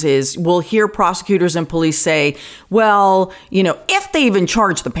oftentimes is we'll hear prosecutors and police say, well, if they even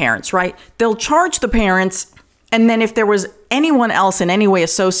charge the parents, right? They'll charge the parents. And then if there was anyone else in any way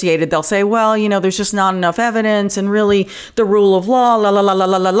associated, they'll say, well, there's just not enough evidence, and really the rule of law, la, la, la, la,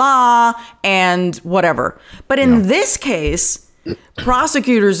 la, la, la, and whatever. But in this case,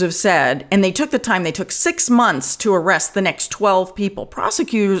 prosecutors have said, and they took 6 months to arrest the next 12 people.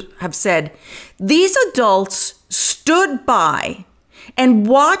 Prosecutors have said, these adults stood by and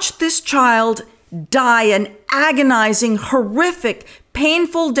watched this child die an agonizing, horrific,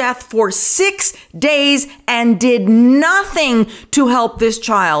 painful death for 6 days and did nothing to help this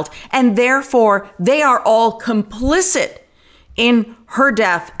child. And therefore, they are all complicit in her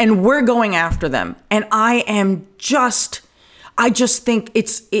death, and we're going after them. And I just think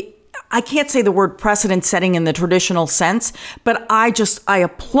I can't say the word precedent setting in the traditional sense, but I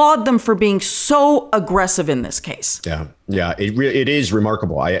applaud them for being so aggressive in this case. Yeah, it is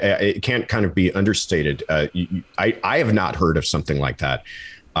remarkable. It can't kind of be understated. I have not heard of something like that.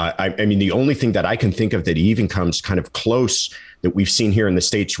 I mean, the only thing that I can think of that even comes kind of close that we've seen here in the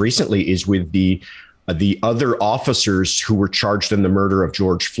States recently is with the other officers who were charged in the murder of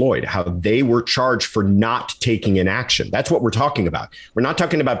George Floyd, how they were charged for not taking an action. That's what we're talking about. We're not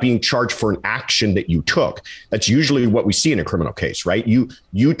talking about being charged for an action that you took. That's usually what we see in a criminal case, right?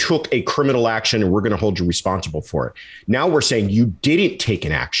 You took a criminal action and we're going to hold you responsible for it. Now we're saying you didn't take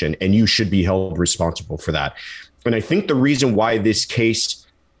an action and you should be held responsible for that. And I think the reason why this case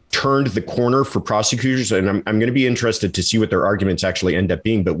turned the corner for prosecutors, and I'm going to be interested to see what their arguments actually end up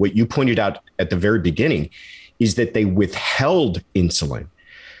being. But what you pointed out at the very beginning is that they withheld insulin.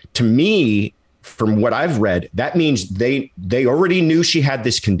 To me, from what I've read, that means they already knew she had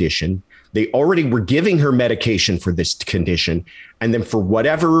this condition. They already were giving her medication for this condition. And then for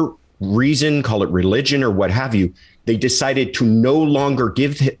whatever reason, call it religion or what have you, they decided to no longer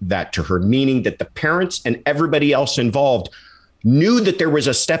give that to her, meaning that the parents and everybody else involved knew that there was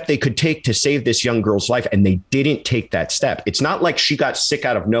a step they could take to save this young girl's life, and they didn't take that step. It's not like she got sick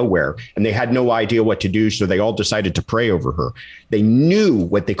out of nowhere and they had no idea what to do, so they all decided to pray over her. They knew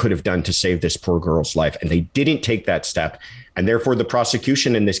what they could have done to save this poor girl's life, and they didn't take that step. And therefore, the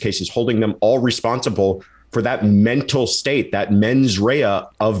prosecution in this case is holding them all responsible for that mental state, that mens rea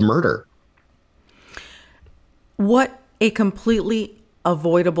of murder. What a completely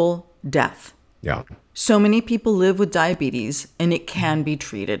avoidable death. Yeah. So many people live with diabetes, and it can be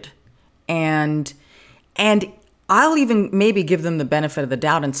treated. And I'll even maybe give them the benefit of the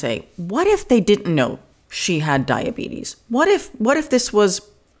doubt and say, what if they didn't know she had diabetes? What if this was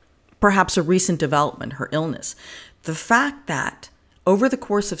perhaps a recent development, her illness? The fact that over the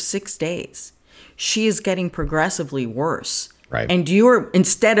course of 6 days, she is getting progressively worse. Right. And you're,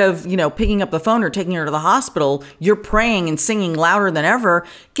 instead of, picking up the phone or taking her to the hospital, you're praying and singing louder than ever.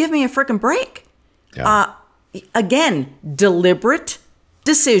 Give me a freaking break. Yeah. Again, deliberate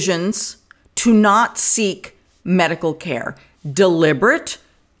decisions to not seek medical care. Deliberate,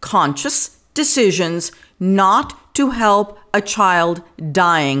 conscious decisions not to help a child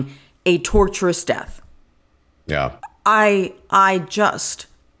dying a torturous death. Yeah. I just,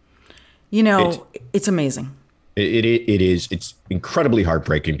 it's amazing. It is. It's incredibly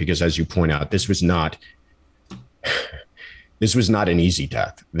heartbreaking because, as you point out, this was not an easy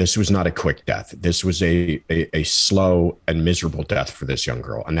death. This was not a quick death. This was a slow and miserable death for this young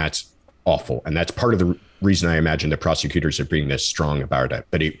girl. And that's awful. And that's part of the reason I imagine the prosecutors are being this strong about it.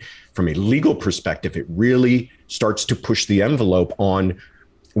 But from a legal perspective, it really starts to push the envelope on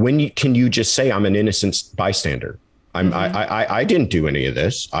can you just say I'm an innocent bystander? I didn't do any of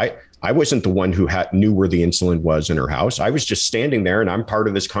this. I wasn't the one who knew where the insulin was in her house. I was just standing there, and I'm part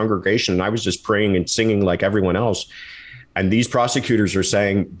of this congregation, and I was just praying and singing like everyone else. And these prosecutors are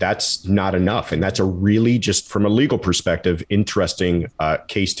saying that's not enough. And that's a really, just from a legal perspective, interesting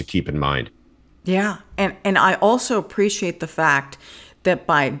case to keep in mind. Yeah. And I also appreciate the fact that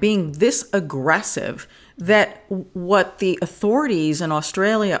by being this aggressive, that what the authorities in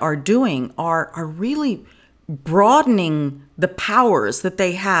Australia are doing are really broadening the powers that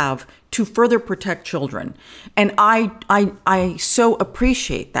they have to further protect children. And I so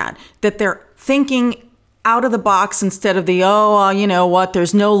appreciate that they're thinking out of the box instead of the, you know what,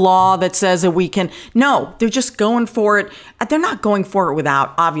 there's no law that says that we can. No, they're just going for it. They're not going for it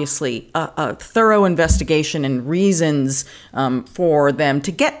without, obviously, a thorough investigation and reasons for them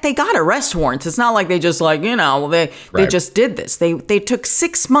to get, they got arrest warrants. It's not like they just like, you know, they just did this. They took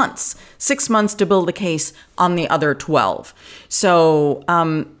 6 months to build a case on the other 12. So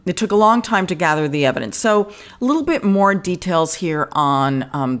it took a long time to gather the evidence. So a little bit more details here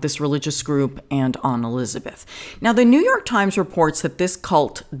on this religious group and on Elizabeth. Now, the New York Times reports that this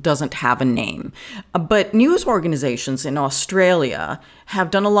cult doesn't have a name, but news organizations in Australia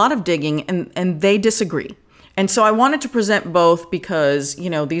have done a lot of digging and they disagree. And so I wanted to present both because, you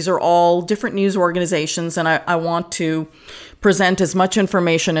know, these are all different news organizations and I want to present as much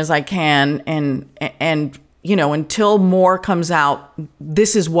information as I can and you know, until more comes out,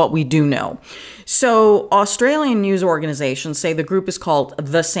 this is what we do know. So Australian news organizations say the group is called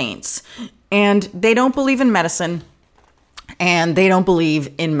The Saints, and they don't believe in medicine and they don't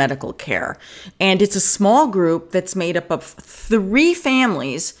believe in medical care. And it's a small group that's made up of 3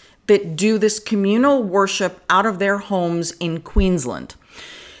 families that do this communal worship out of their homes in Queensland.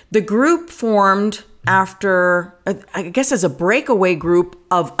 The group formed after, I guess, as a breakaway group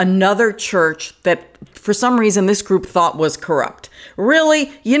of another church that for some reason this group thought was corrupt.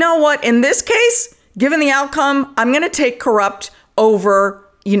 Really, you know what? In this case, given the outcome, I'm going to take corrupt over,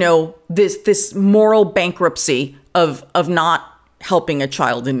 you know, this moral bankruptcy of not helping a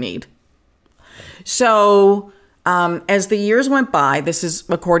child in need. So as the years went by, this is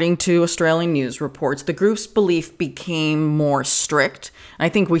according to Australian news reports, the group's belief became more strict. I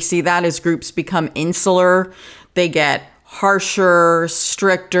think we see that as groups become insular. They get harsher,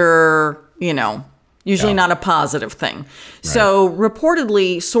 stricter, you know, usually not a positive thing. Right. So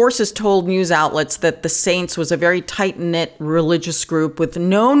reportedly, sources told news outlets that the Saints was a very tight-knit religious group with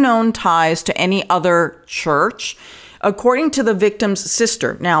no known ties to any other church, according to the victim's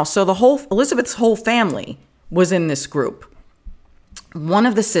sister. Now, so Elizabeth's whole family was in this group. One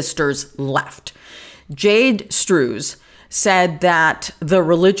of the sisters left. Jade Strews said that the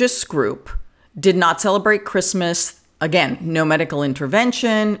religious group did not celebrate Christmas. Again, no medical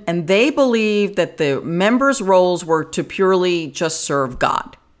intervention. And they believed that the members' roles were to purely just serve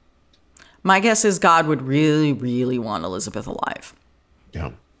God. My guess is God would really, really want Elizabeth alive.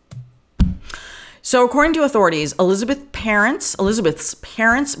 Yeah. So according to authorities, Elizabeth's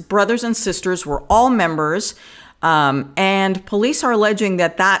parents, brothers, and sisters were all members. And police are alleging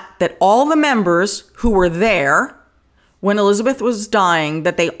that all the members who were there when Elizabeth was dying,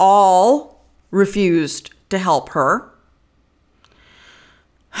 that they all refused to help her.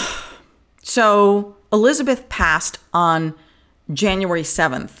 So Elizabeth passed on January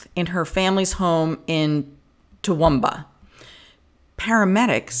 7th in her family's home in Toowoomba.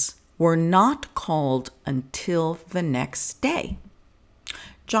 Paramedics were not called until the next day.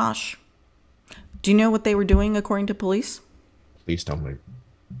 Josh, do you know what they were doing according to police? Please tell me.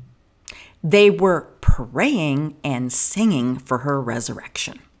 They were praying and singing for her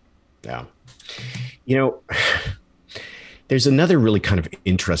resurrection. Yeah. You know, there's another really kind of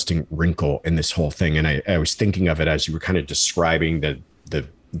interesting wrinkle in this whole thing. And I was thinking of it as you were kind of describing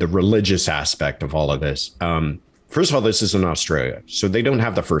the religious aspect of all of this. First of all, this is in Australia, so they don't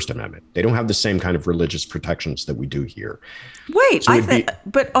have the First Amendment. They don't have the same kind of religious protections that we do here. Wait, so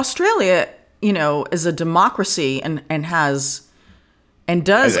but Australia, you know, is a democracy and does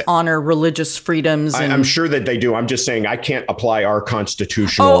honor religious freedoms. I'm sure that they do. I'm just saying I can't apply our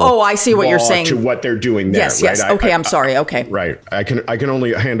constitutional. I see what you're saying to what they're doing there. Yes, right? yes. Okay, I'm sorry. Okay, right. I can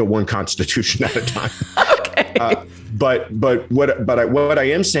only handle one constitution at a time. Okay. But what I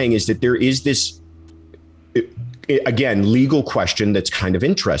am saying is that there is this. Again, legal question that's kind of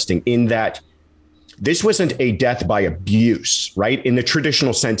interesting in that this wasn't a death by abuse, right? In the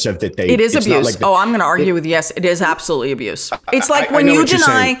traditional sense of that it is abuse. I'm going to argue with yes, it is absolutely abuse. It's like when you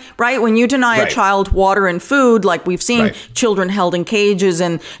deny, right? When you deny a child water and food, like we've seen children held in cages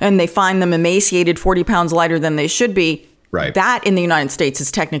and they find them emaciated, 40 pounds lighter than they should be. Right. That in the United States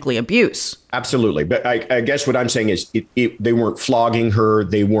is technically abuse. Absolutely. But I guess what I'm saying is they weren't flogging her.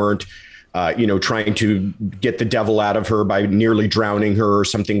 They weren't trying to get the devil out of her by nearly drowning her or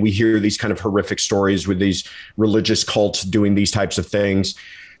something. We hear these kind of horrific stories with these religious cults doing these types of things.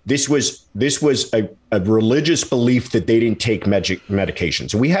 This was a religious belief that they didn't take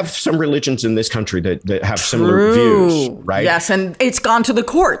medications. And we have some religions in this country that have similar views, right? Yes, and it's gone to the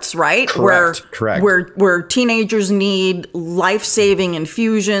courts, right? Correct. Where teenagers need life-saving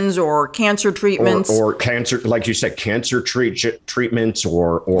infusions or cancer treatments. Or cancer, like you said, cancer treatments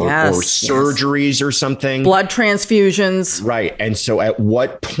or surgeries or something. Blood transfusions. Right. And so at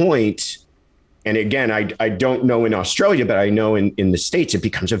what point And again, I don't know in Australia, but I know in the States, it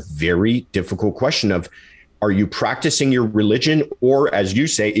becomes a very difficult question of, are you practicing your religion? Or as you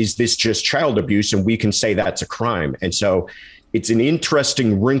say, is this just child abuse? And we can say that's a crime. And so it's an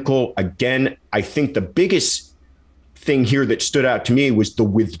interesting wrinkle. Again, I think the biggest thing here that stood out to me was the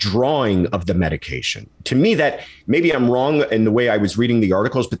withdrawing of the medication. To me, that maybe I'm wrong in the way I was reading the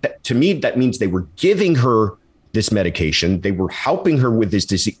articles, but to me, that means they were giving her this medication. They were helping her with this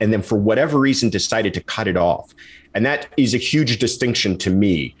disease, and then for whatever reason decided to cut it off. And that is a huge distinction to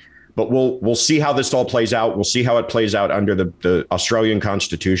me. But we'll see how this all plays out. We'll see how it plays out under the Australian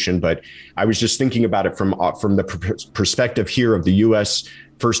Constitution. But I was just thinking about it from the perspective here of the U.S.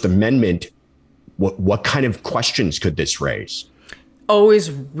 First Amendment. What kind of questions could this raise?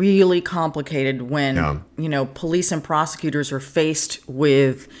 Always really complicated when, police and prosecutors are faced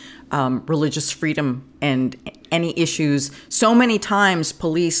with religious freedom and any issues. So many times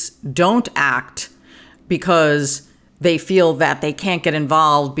police don't act because they feel that they can't get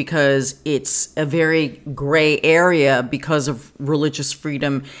involved because it's a very gray area because of religious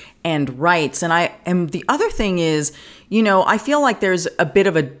freedom and rights. And the other thing is, I feel like there's a bit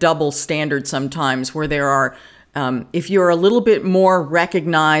of a double standard sometimes where there are, if you're a little bit more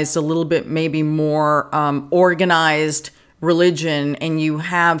recognized, a little bit maybe more organized religion, and you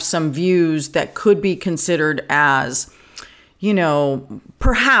have some views that could be considered as,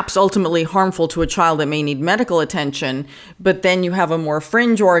 perhaps ultimately harmful to a child that may need medical attention, but then you have a more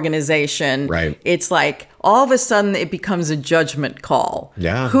fringe organization. Right. It's like all of a sudden it becomes a judgment call.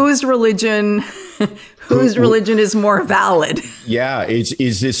 Yeah. Whose religion is more valid? Yeah.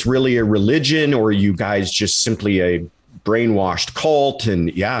 Is this really a religion, or are you guys just simply a brainwashed cult?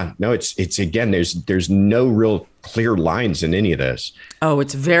 And it's again, there's no real clear lines in any of this. Oh,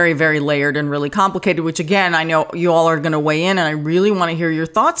 it's very, very layered and really complicated, which again, I know you all are going to weigh in, and I really want to hear your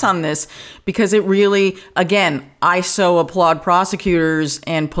thoughts on this, because it really, again, I so applaud prosecutors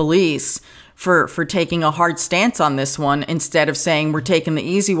and police for taking a hard stance on this one, instead of saying we're taking the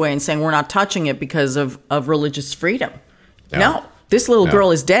easy way and saying we're not touching it because of religious freedom. Yeah. No. This little girl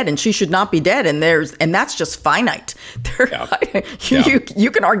is dead, and she should not be dead, and that's just finite.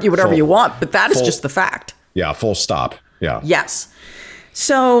 You can argue whatever you want, but that is just the fact. Yeah, full stop. Yeah. Yes.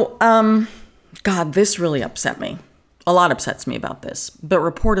 So, God, this really upset me. A lot upsets me about this. But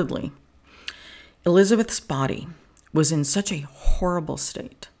reportedly, Elizabeth's body was in such a horrible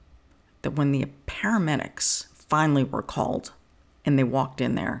state that when the paramedics finally were called and they walked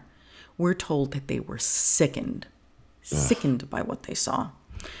in there, we're told that they were sickened by what they saw,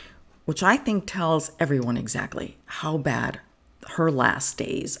 which I think tells everyone exactly how bad her last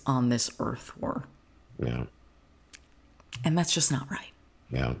days on this earth were. Yeah. And that's just not right.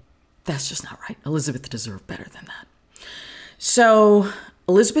 Yeah. That's just not right. Elizabeth deserved better than that. So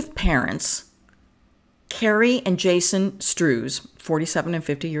Elizabeth's parents, Carrie and Jason Strews, 47 and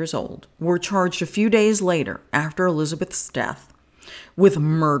 50 years old, were charged a few days later after Elizabeth's death with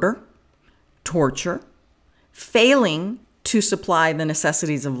murder, torture, failing to supply the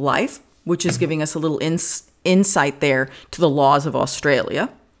necessities of life, which is giving us a little insight there to the laws of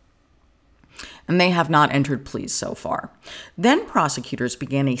Australia. And they have not entered pleas so far. Then prosecutors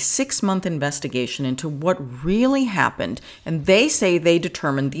began a 6-month investigation into what really happened, and they say they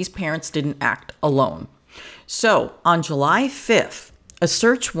determined these parents didn't act alone. So on July 5th, a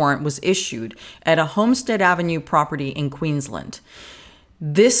search warrant was issued at a Homestead Avenue property in Queensland.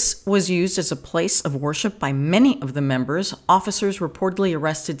 This was used as a place of worship by many of the members. Officers reportedly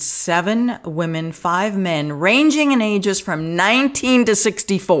arrested 7 women, 5 men, ranging in ages from 19 to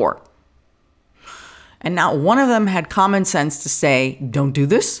 64. And not one of them had common sense to say, don't do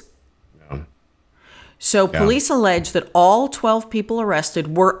this. No. So police allege that all 12 people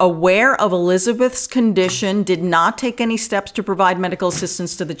arrested were aware of Elizabeth's condition, did not take any steps to provide medical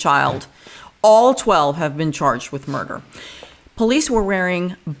assistance to the child. All 12 have been charged with murder. Police were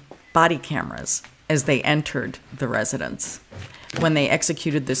wearing body cameras as they entered the residence when they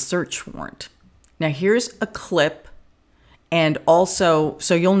executed this search warrant. Now here's a clip. And also,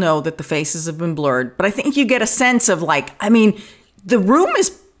 so you'll know that the faces have been blurred, but I think you get a sense of the room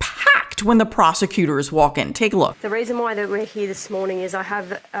is packed when the prosecutors walk in. Take a look. The reason why that we're here this morning is I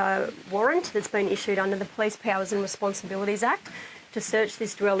have a warrant that's been issued under the Police Powers and Responsibilities Act to search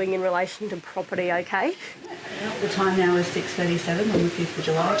this dwelling in relation to property, okay? The time now is 6:37 on the 5th of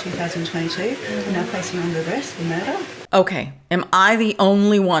July 2022. We're now placing you under arrest for murder. Okay, am I the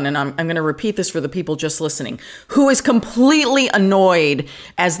only one, and I'm going to repeat this for the people just listening, who is completely annoyed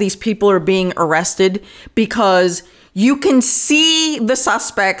as these people are being arrested because you can see the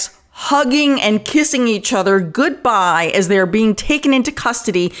suspects hugging and kissing each other goodbye as they're being taken into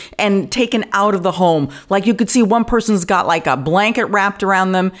custody and taken out of the home. Like you could see one person's got like a blanket wrapped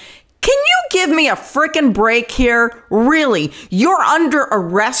around them. Can you give me a frickin' break here? Really? You're under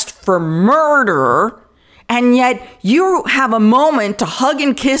arrest for murder, and yet you have a moment to hug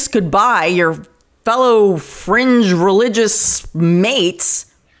and kiss goodbye your fellow fringe religious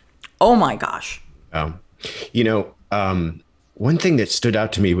mates. Oh my gosh. One thing that stood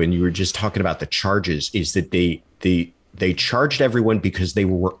out to me when you were just talking about the charges is that they charged everyone because they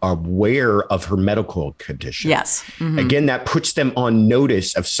were aware of her medical condition. Yes. Mm-hmm. Again, that puts them on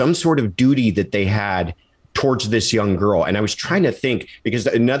notice of some sort of duty that they had towards this young girl. And I was trying to think, because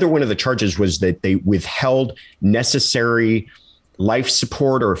another one of the charges was that they withheld necessary life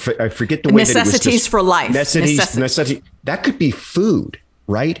support, or I forget the way that it was. Necessities for life. Necessity. That could be food,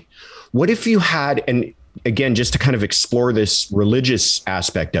 right? What if you had, and again, just to kind of explore this religious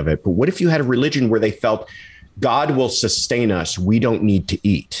aspect of it, but what if you had a religion where they felt God will sustain us, we don't need to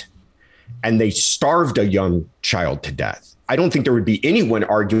eat, and they starved a young child to death? I don't think there would be anyone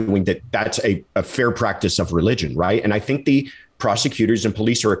arguing that that's a fair practice of religion, right? And I think the prosecutors and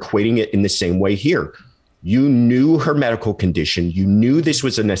police are equating it in the same way here. You knew her medical condition, you knew this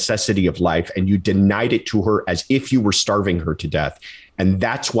was a necessity of life, and you denied it to her as if you were starving her to death. And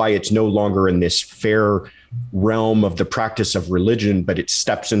that's why it's no longer in this fair realm of the practice of religion, but it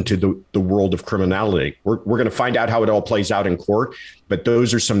steps into the world of criminality. We're going to find out how it all plays out in court, but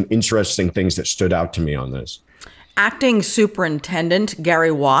those are some interesting things that stood out to me on this. Acting Superintendent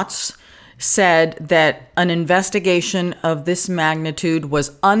Gary Watts said that an investigation of this magnitude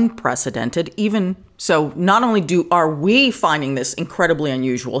was unprecedented. Even so, not only are we finding this incredibly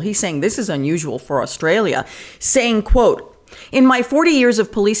unusual, he's saying this is unusual for Australia, saying, quote, "In my 40 years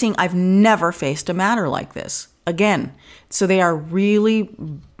of policing, I've never faced a matter like this." Again, so they are really,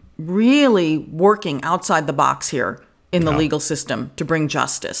 really working outside the box here in the legal system to bring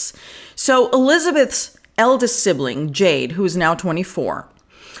justice. So Elizabeth's eldest sibling, Jade, who is now 24,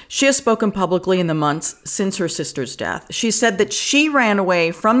 she has spoken publicly in the months since her sister's death. She said that she ran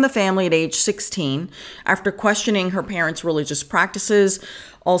away from the family at age 16 after questioning her parents' religious practices.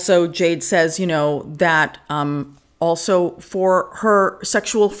 Also, Jade says, that also for her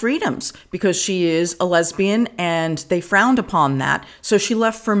sexual freedoms, because she is a lesbian and they frowned upon that. So she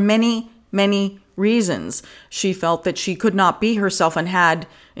left for many, many reasons. She felt that she could not be herself and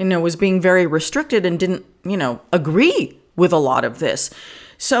was being very restricted and didn't, agree with a lot of this.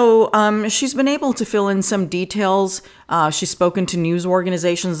 So she's been able to fill in some details. She's spoken to news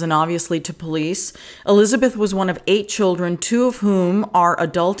organizations and obviously to police. Elizabeth was one of 8 children, 2 of whom are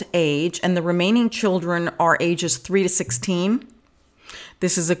adult age, and the remaining children are ages 3 to 16.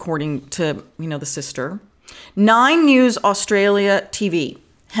 This is according to, the sister. 9 News Australia TV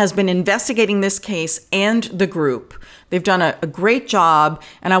has been investigating this case and the group. They've done a great job,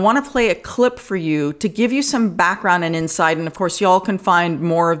 and I want to play a clip for you to give you some background and insight, and of course, y'all can find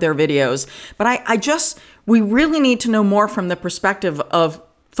more of their videos. But we really need to know more from the perspective of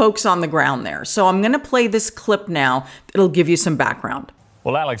folks on the ground there. So I'm going to play this clip now. It'll give you some background.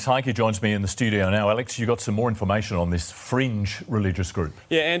 Well, Alex Heike joins me in the studio now. Alex, you got some more information on this fringe religious group.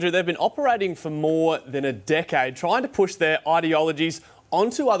 Yeah, Andrew, they've been operating for more than a decade, trying to push their ideologies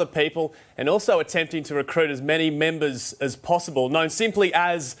onto other people and also attempting to recruit as many members as possible, known simply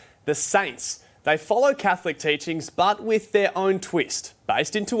as the Saints. They follow Catholic teachings, but with their own twist.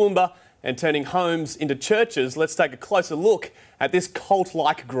 Based in Toowoomba and turning homes into churches, let's take a closer look at this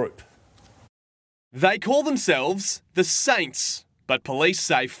cult-like group. They call themselves the Saints, but police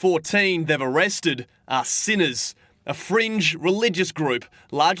say 14 they've arrested are sinners. A fringe religious group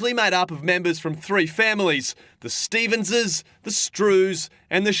largely made up of members from 3 families, the Stevenses, the Strews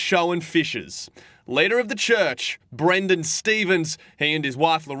and the Showen Fishers. Leader of the church, Brendan Stevens, he and his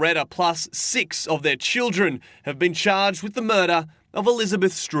wife Loretta plus 6 of their children have been charged with the murder of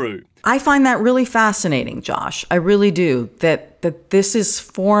Elizabeth Strew. I find that really fascinating, Josh. I really do, that this is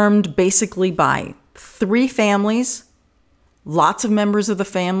formed basically by 3 families, lots of members of the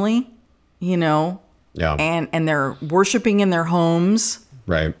family, Yeah. And they're worshiping in their homes.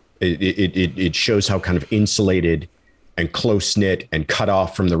 Right. It shows how kind of insulated and close-knit and cut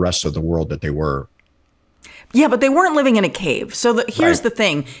off from the rest of the world that they were. Yeah, but they weren't living in a cave. So here's the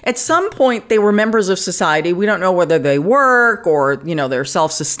thing. At some point, they were members of society. We don't know whether they work or, they're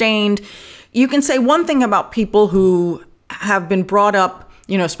self-sustained. You can say one thing about people who have been brought up,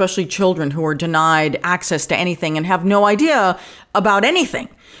 especially children who are denied access to anything and have no idea about anything.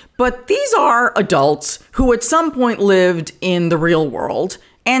 But these are adults who at some point lived in the real world.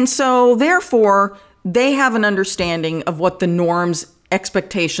 And so therefore, they have an understanding of what the norms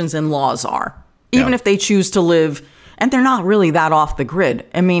expectations and laws are, even if they choose to live. And they're not really that off the grid.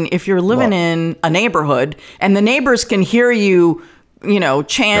 I mean, if you're living in a neighborhood and the neighbors can hear you,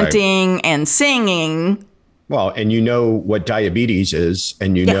 chanting and singing. Well, and you know what diabetes is,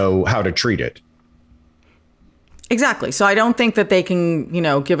 and you know how to treat it. Exactly. So I don't think that they can,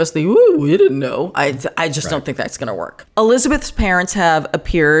 give us the, ooh, we didn't know. I just don't think that's going to work. Elizabeth's parents have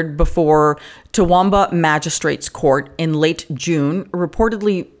appeared before Toowoomba Magistrates Court in late June,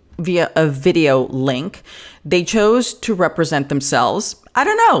 reportedly via a video link. They chose to represent themselves. I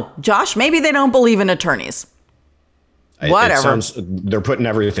don't know. Josh, maybe they don't believe in attorneys. Whatever. They're putting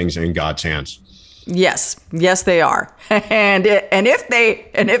everything in God's hands. Yes, they are. And if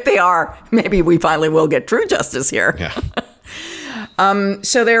they are, maybe we finally will get true justice here. Yeah.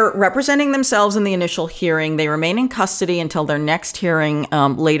 So they're representing themselves in the initial hearing. They remain in custody until their next hearing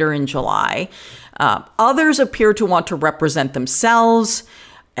later in July. Others appear to want to represent themselves.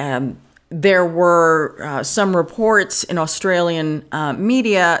 There were some reports in Australian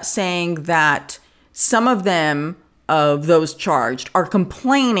media saying that some of those charged are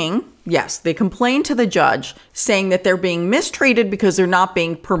complaining. Yes, they complain to the judge saying that they're being mistreated because they're not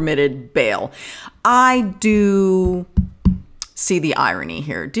being permitted bail. I do see the irony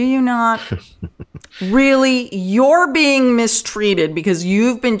here. Do you not? Really? You're being mistreated because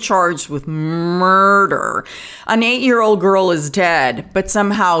you've been charged with murder. An 8-year-old girl is dead, but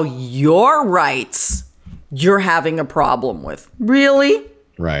somehow your rights you're having a problem with. Really?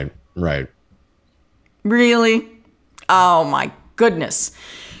 Right. Really? Oh my goodness.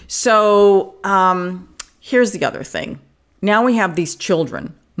 So here's the other thing. Now we have these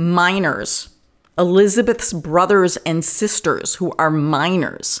children, minors, Elizabeth's brothers and sisters who are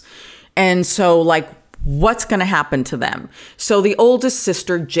minors. And so, what's going to happen to them? So the oldest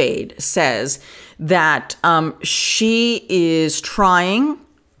sister, Jade, says that she is trying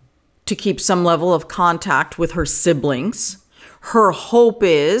to keep some level of contact with her siblings. Her hope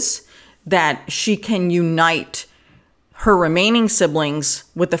is that she can unite her remaining siblings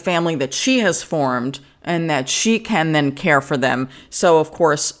with the family that she has formed and that she can then care for them. So, of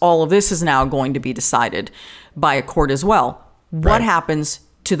course, all of this is now going to be decided by a court as well. What happens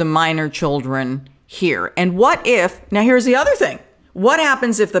to the minor children here? And what if, now here's the other thing. What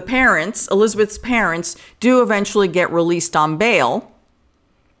happens if the parents, Elizabeth's parents, do eventually get released on bail?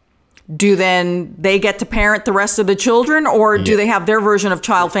 Do then they get to parent the rest of the children, or do they have their version of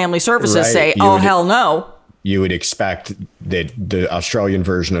Child Family Services say, hell no? You would expect that the Australian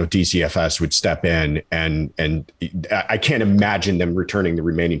version of DCFS would step in, and I can't imagine them returning the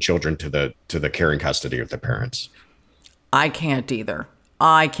remaining children to the care and custody of the parents. I can't either,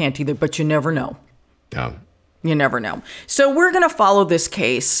 but you never know. No. You never know. So we're going to follow this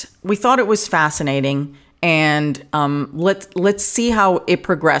case. We thought it was fascinating, and let's see how it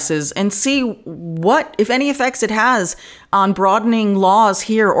progresses and see what, if any, effects it has on broadening laws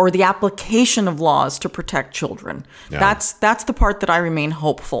here or the application of laws to protect children. Yeah. That's the part that I remain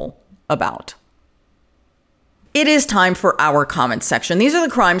hopeful about. It is time for our comment section. These are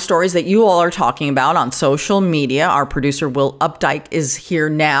the crime stories that you all are talking about on social media. Our producer, Will Updike, is here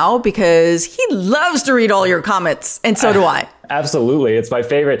now because he loves to read all your comments, and so do I. Absolutely. It's my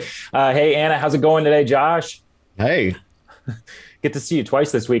favorite. Hey, Anna, how's it going today, Josh? Hey. Get to see you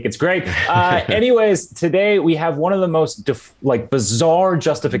twice this week. It's great. Anyways, today we have one of the most bizarre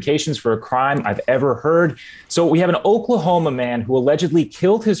justifications for a crime I've ever heard. So we have an Oklahoma man who allegedly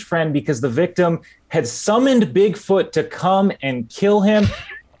killed his friend because the victim had summoned Bigfoot to come and kill him.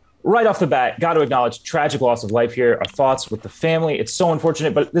 Right off the bat, got to acknowledge tragic loss of life here. Our thoughts with the family. It's so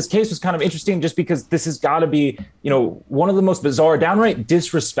unfortunate, but this case was kind of interesting just because this has got to be, one of the most bizarre, downright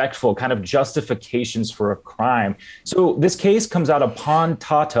disrespectful kind of justifications for a crime. So this case comes out of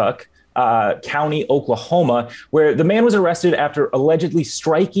Pontotoc County, Oklahoma, where the man was arrested after allegedly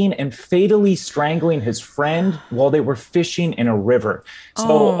striking and fatally strangling his friend while they were fishing in a river.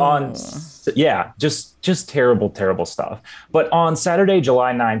 So just terrible, terrible stuff. But on Saturday,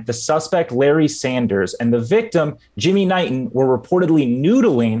 July 9th, the suspect, Larry Sanders, and the victim, Jimmy Knighton, were reportedly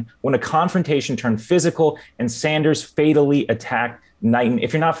noodling when a confrontation turned physical and Sanders fatally attacked Knighton.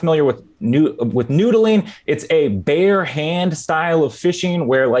 If you're not familiar with noodling, it's a bare hand style of fishing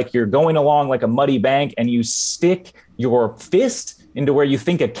where you're going along like a muddy bank and you stick your fist into where you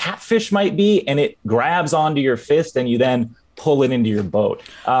think a catfish might be and it grabs onto your fist and you then pull it into your boat.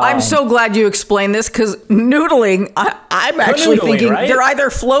 I'm so glad you explained this because noodling, I'm actually thinking they're either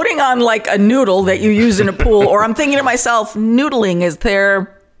floating on like a noodle that you use in a pool, or I'm thinking to myself, noodling, is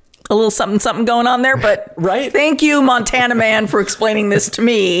there a little something going on there? But right. Thank you, Montana man, for explaining this to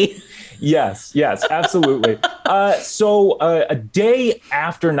me. Yes, absolutely. So a day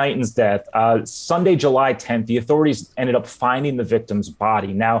after Knighton's death, Sunday, July 10th, the authorities ended up finding the victim's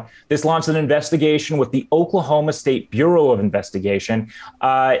body. Now, this launched an investigation with the Oklahoma State Bureau of Investigation.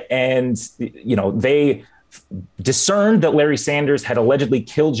 And, they discerned that Larry Sanders had allegedly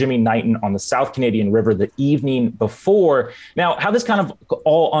killed Jimmy Knighton on the South Canadian River the evening before. Now, how this kind of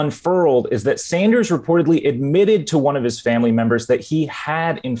all unfurled is that Sanders reportedly admitted to one of his family members that he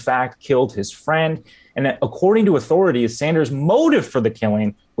had, in fact, killed his friend. And that, according to authorities, Sanders' motive for the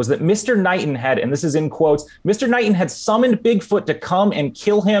killing was that Mr. Knighton had, and this is in quotes, Mr. Knighton had summoned Bigfoot to come and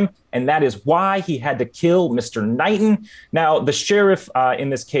kill him, and that is why he had to kill Mr. Knighton. Now, the sheriff in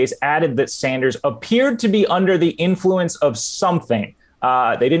this case added that Sanders appeared to be under the influence of something.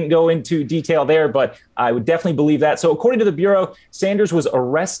 They didn't go into detail there, but I would definitely believe that. So according to the Bureau, Sanders was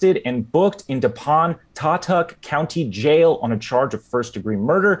arrested and booked into Pontotoc County Jail on a charge of first-degree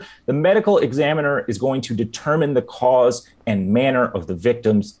murder. The medical examiner is going to determine the cause and manner of the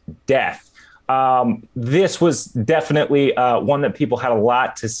victim's death. This was definitely one that people had a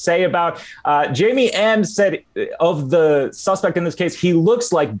lot to say about. Jamie M. said of the suspect in this case, he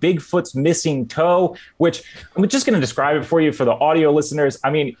looks like Bigfoot's missing toe, which I'm just going to describe it for you for the audio listeners. I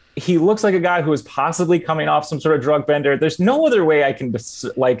mean, he looks like a guy who is possibly coming off some sort of drug bender. There's no other way I can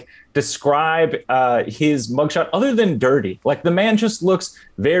describe his mugshot other than dirty. Like, the man just looks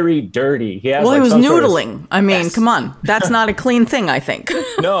very dirty. He has, he was noodling. I mean, come on. That's not a clean thing, I think.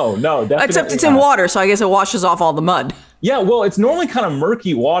 No, definitely Except it's in water, so I guess it washes off all the mud. Yeah, well, it's normally kind of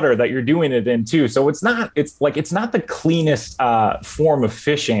murky water that you're doing it in too. So it's not the cleanest form of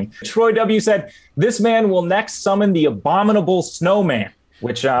fishing. Troy W. said, this man will next summon the abominable snowman,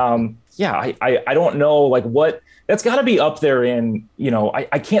 which, I don't know, what that's got to be up there in,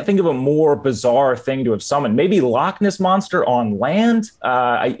 I can't think of a more bizarre thing to have summoned. Maybe Loch Ness Monster on land.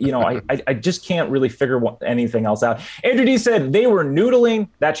 I just can't really figure anything else out. Andrew D said they were noodling.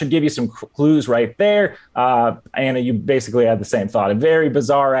 That should give you some clues right there. Anna, you basically had the same thought. A very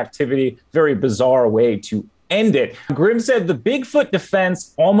bizarre activity, very bizarre way to end it. Grim said the Bigfoot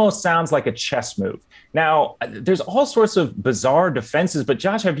defense almost sounds like a chess move. Now, there's all sorts of bizarre defenses, but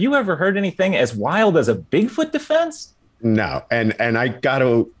Josh, have you ever heard anything as wild as a Bigfoot defense? No. And I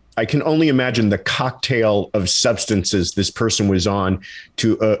can only imagine the cocktail of substances this person was on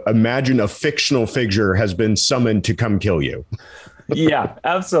to imagine a fictional figure has been summoned to come kill you. Yeah,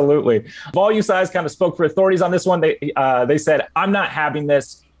 absolutely. Volume Size kind of spoke for authorities on this one. They said, I'm not having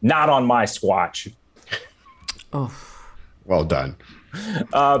this, not on my squatch. Oh, well done.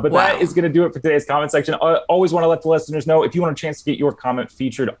 But wow. That is going to do it for today's comment section. I always want to let the listeners know, if you want a chance to get your comment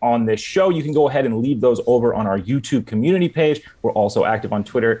featured on this show, you can go ahead and leave those over on our YouTube community page. We're also active on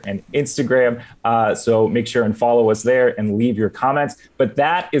Twitter and Instagram. So make sure and follow us there and leave your comments. But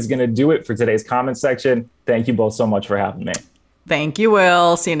that is going to do it for today's comment section. Thank you both so much for having me. Thank you,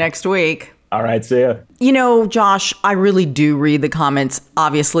 Will. See you next week. All right, see ya. Josh, I really do read the comments.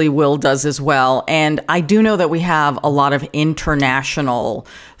 Obviously, Will does as well. And I do know that we have a lot of international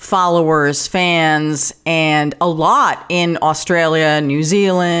followers, fans, and a lot in Australia, New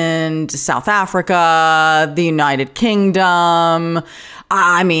Zealand, South Africa, the United Kingdom.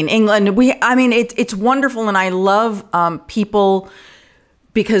 England. It's wonderful. And I love people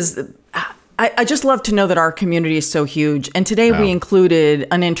because I just love to know that our community is so huge. And today we included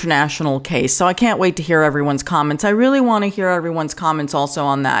an international case. So I can't wait to hear everyone's comments. I really want to hear everyone's comments also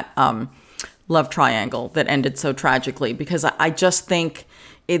on that love triangle that ended so tragically, because I just think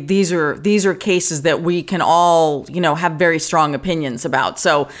these are cases that we can all, have very strong opinions about.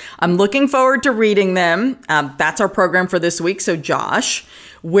 So I'm looking forward to reading them. That's our program for this week. So Josh,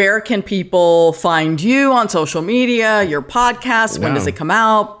 where can people find you on social media, your podcast? When does it come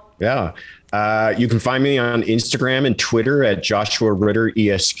out? Yeah. You can find me on Instagram and Twitter at Joshua Ritter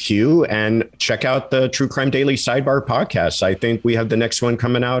ESQ, and check out the True Crime Daily Sidebar podcast. I think we have the next one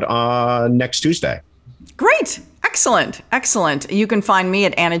coming out next Tuesday. Great. Excellent. You can find me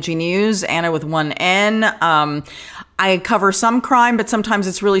at Anna G News, Anna with one N. I cover some crime, but sometimes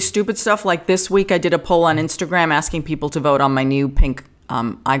it's really stupid stuff. Like this week, I did a poll on Instagram asking people to vote on my new pink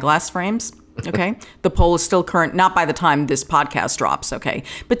eyeglass frames. Okay. The poll is still current, not by the time this podcast drops. Okay.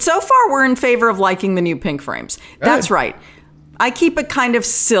 But so far, we're in favor of liking the new pink frames. That's right. I keep it kind of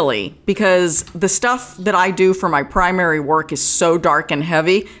silly because the stuff that I do for my primary work is so dark and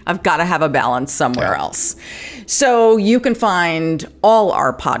heavy. I've got to have a balance somewhere else. So you can find all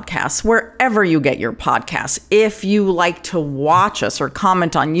our podcasts wherever you get your podcasts. If you like to watch us or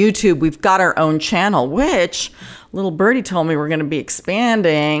comment on YouTube, we've got our own channel, which little birdie told me we're going to be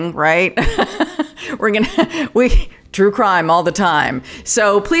expanding, right? True crime all the time.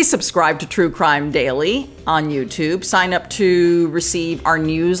 So please subscribe to True Crime Daily on YouTube. Sign up to receive our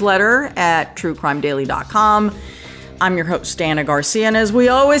newsletter at truecrimedaily.com. I'm your host, Ana Garcia, and as we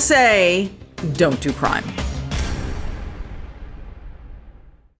always say, don't do crime.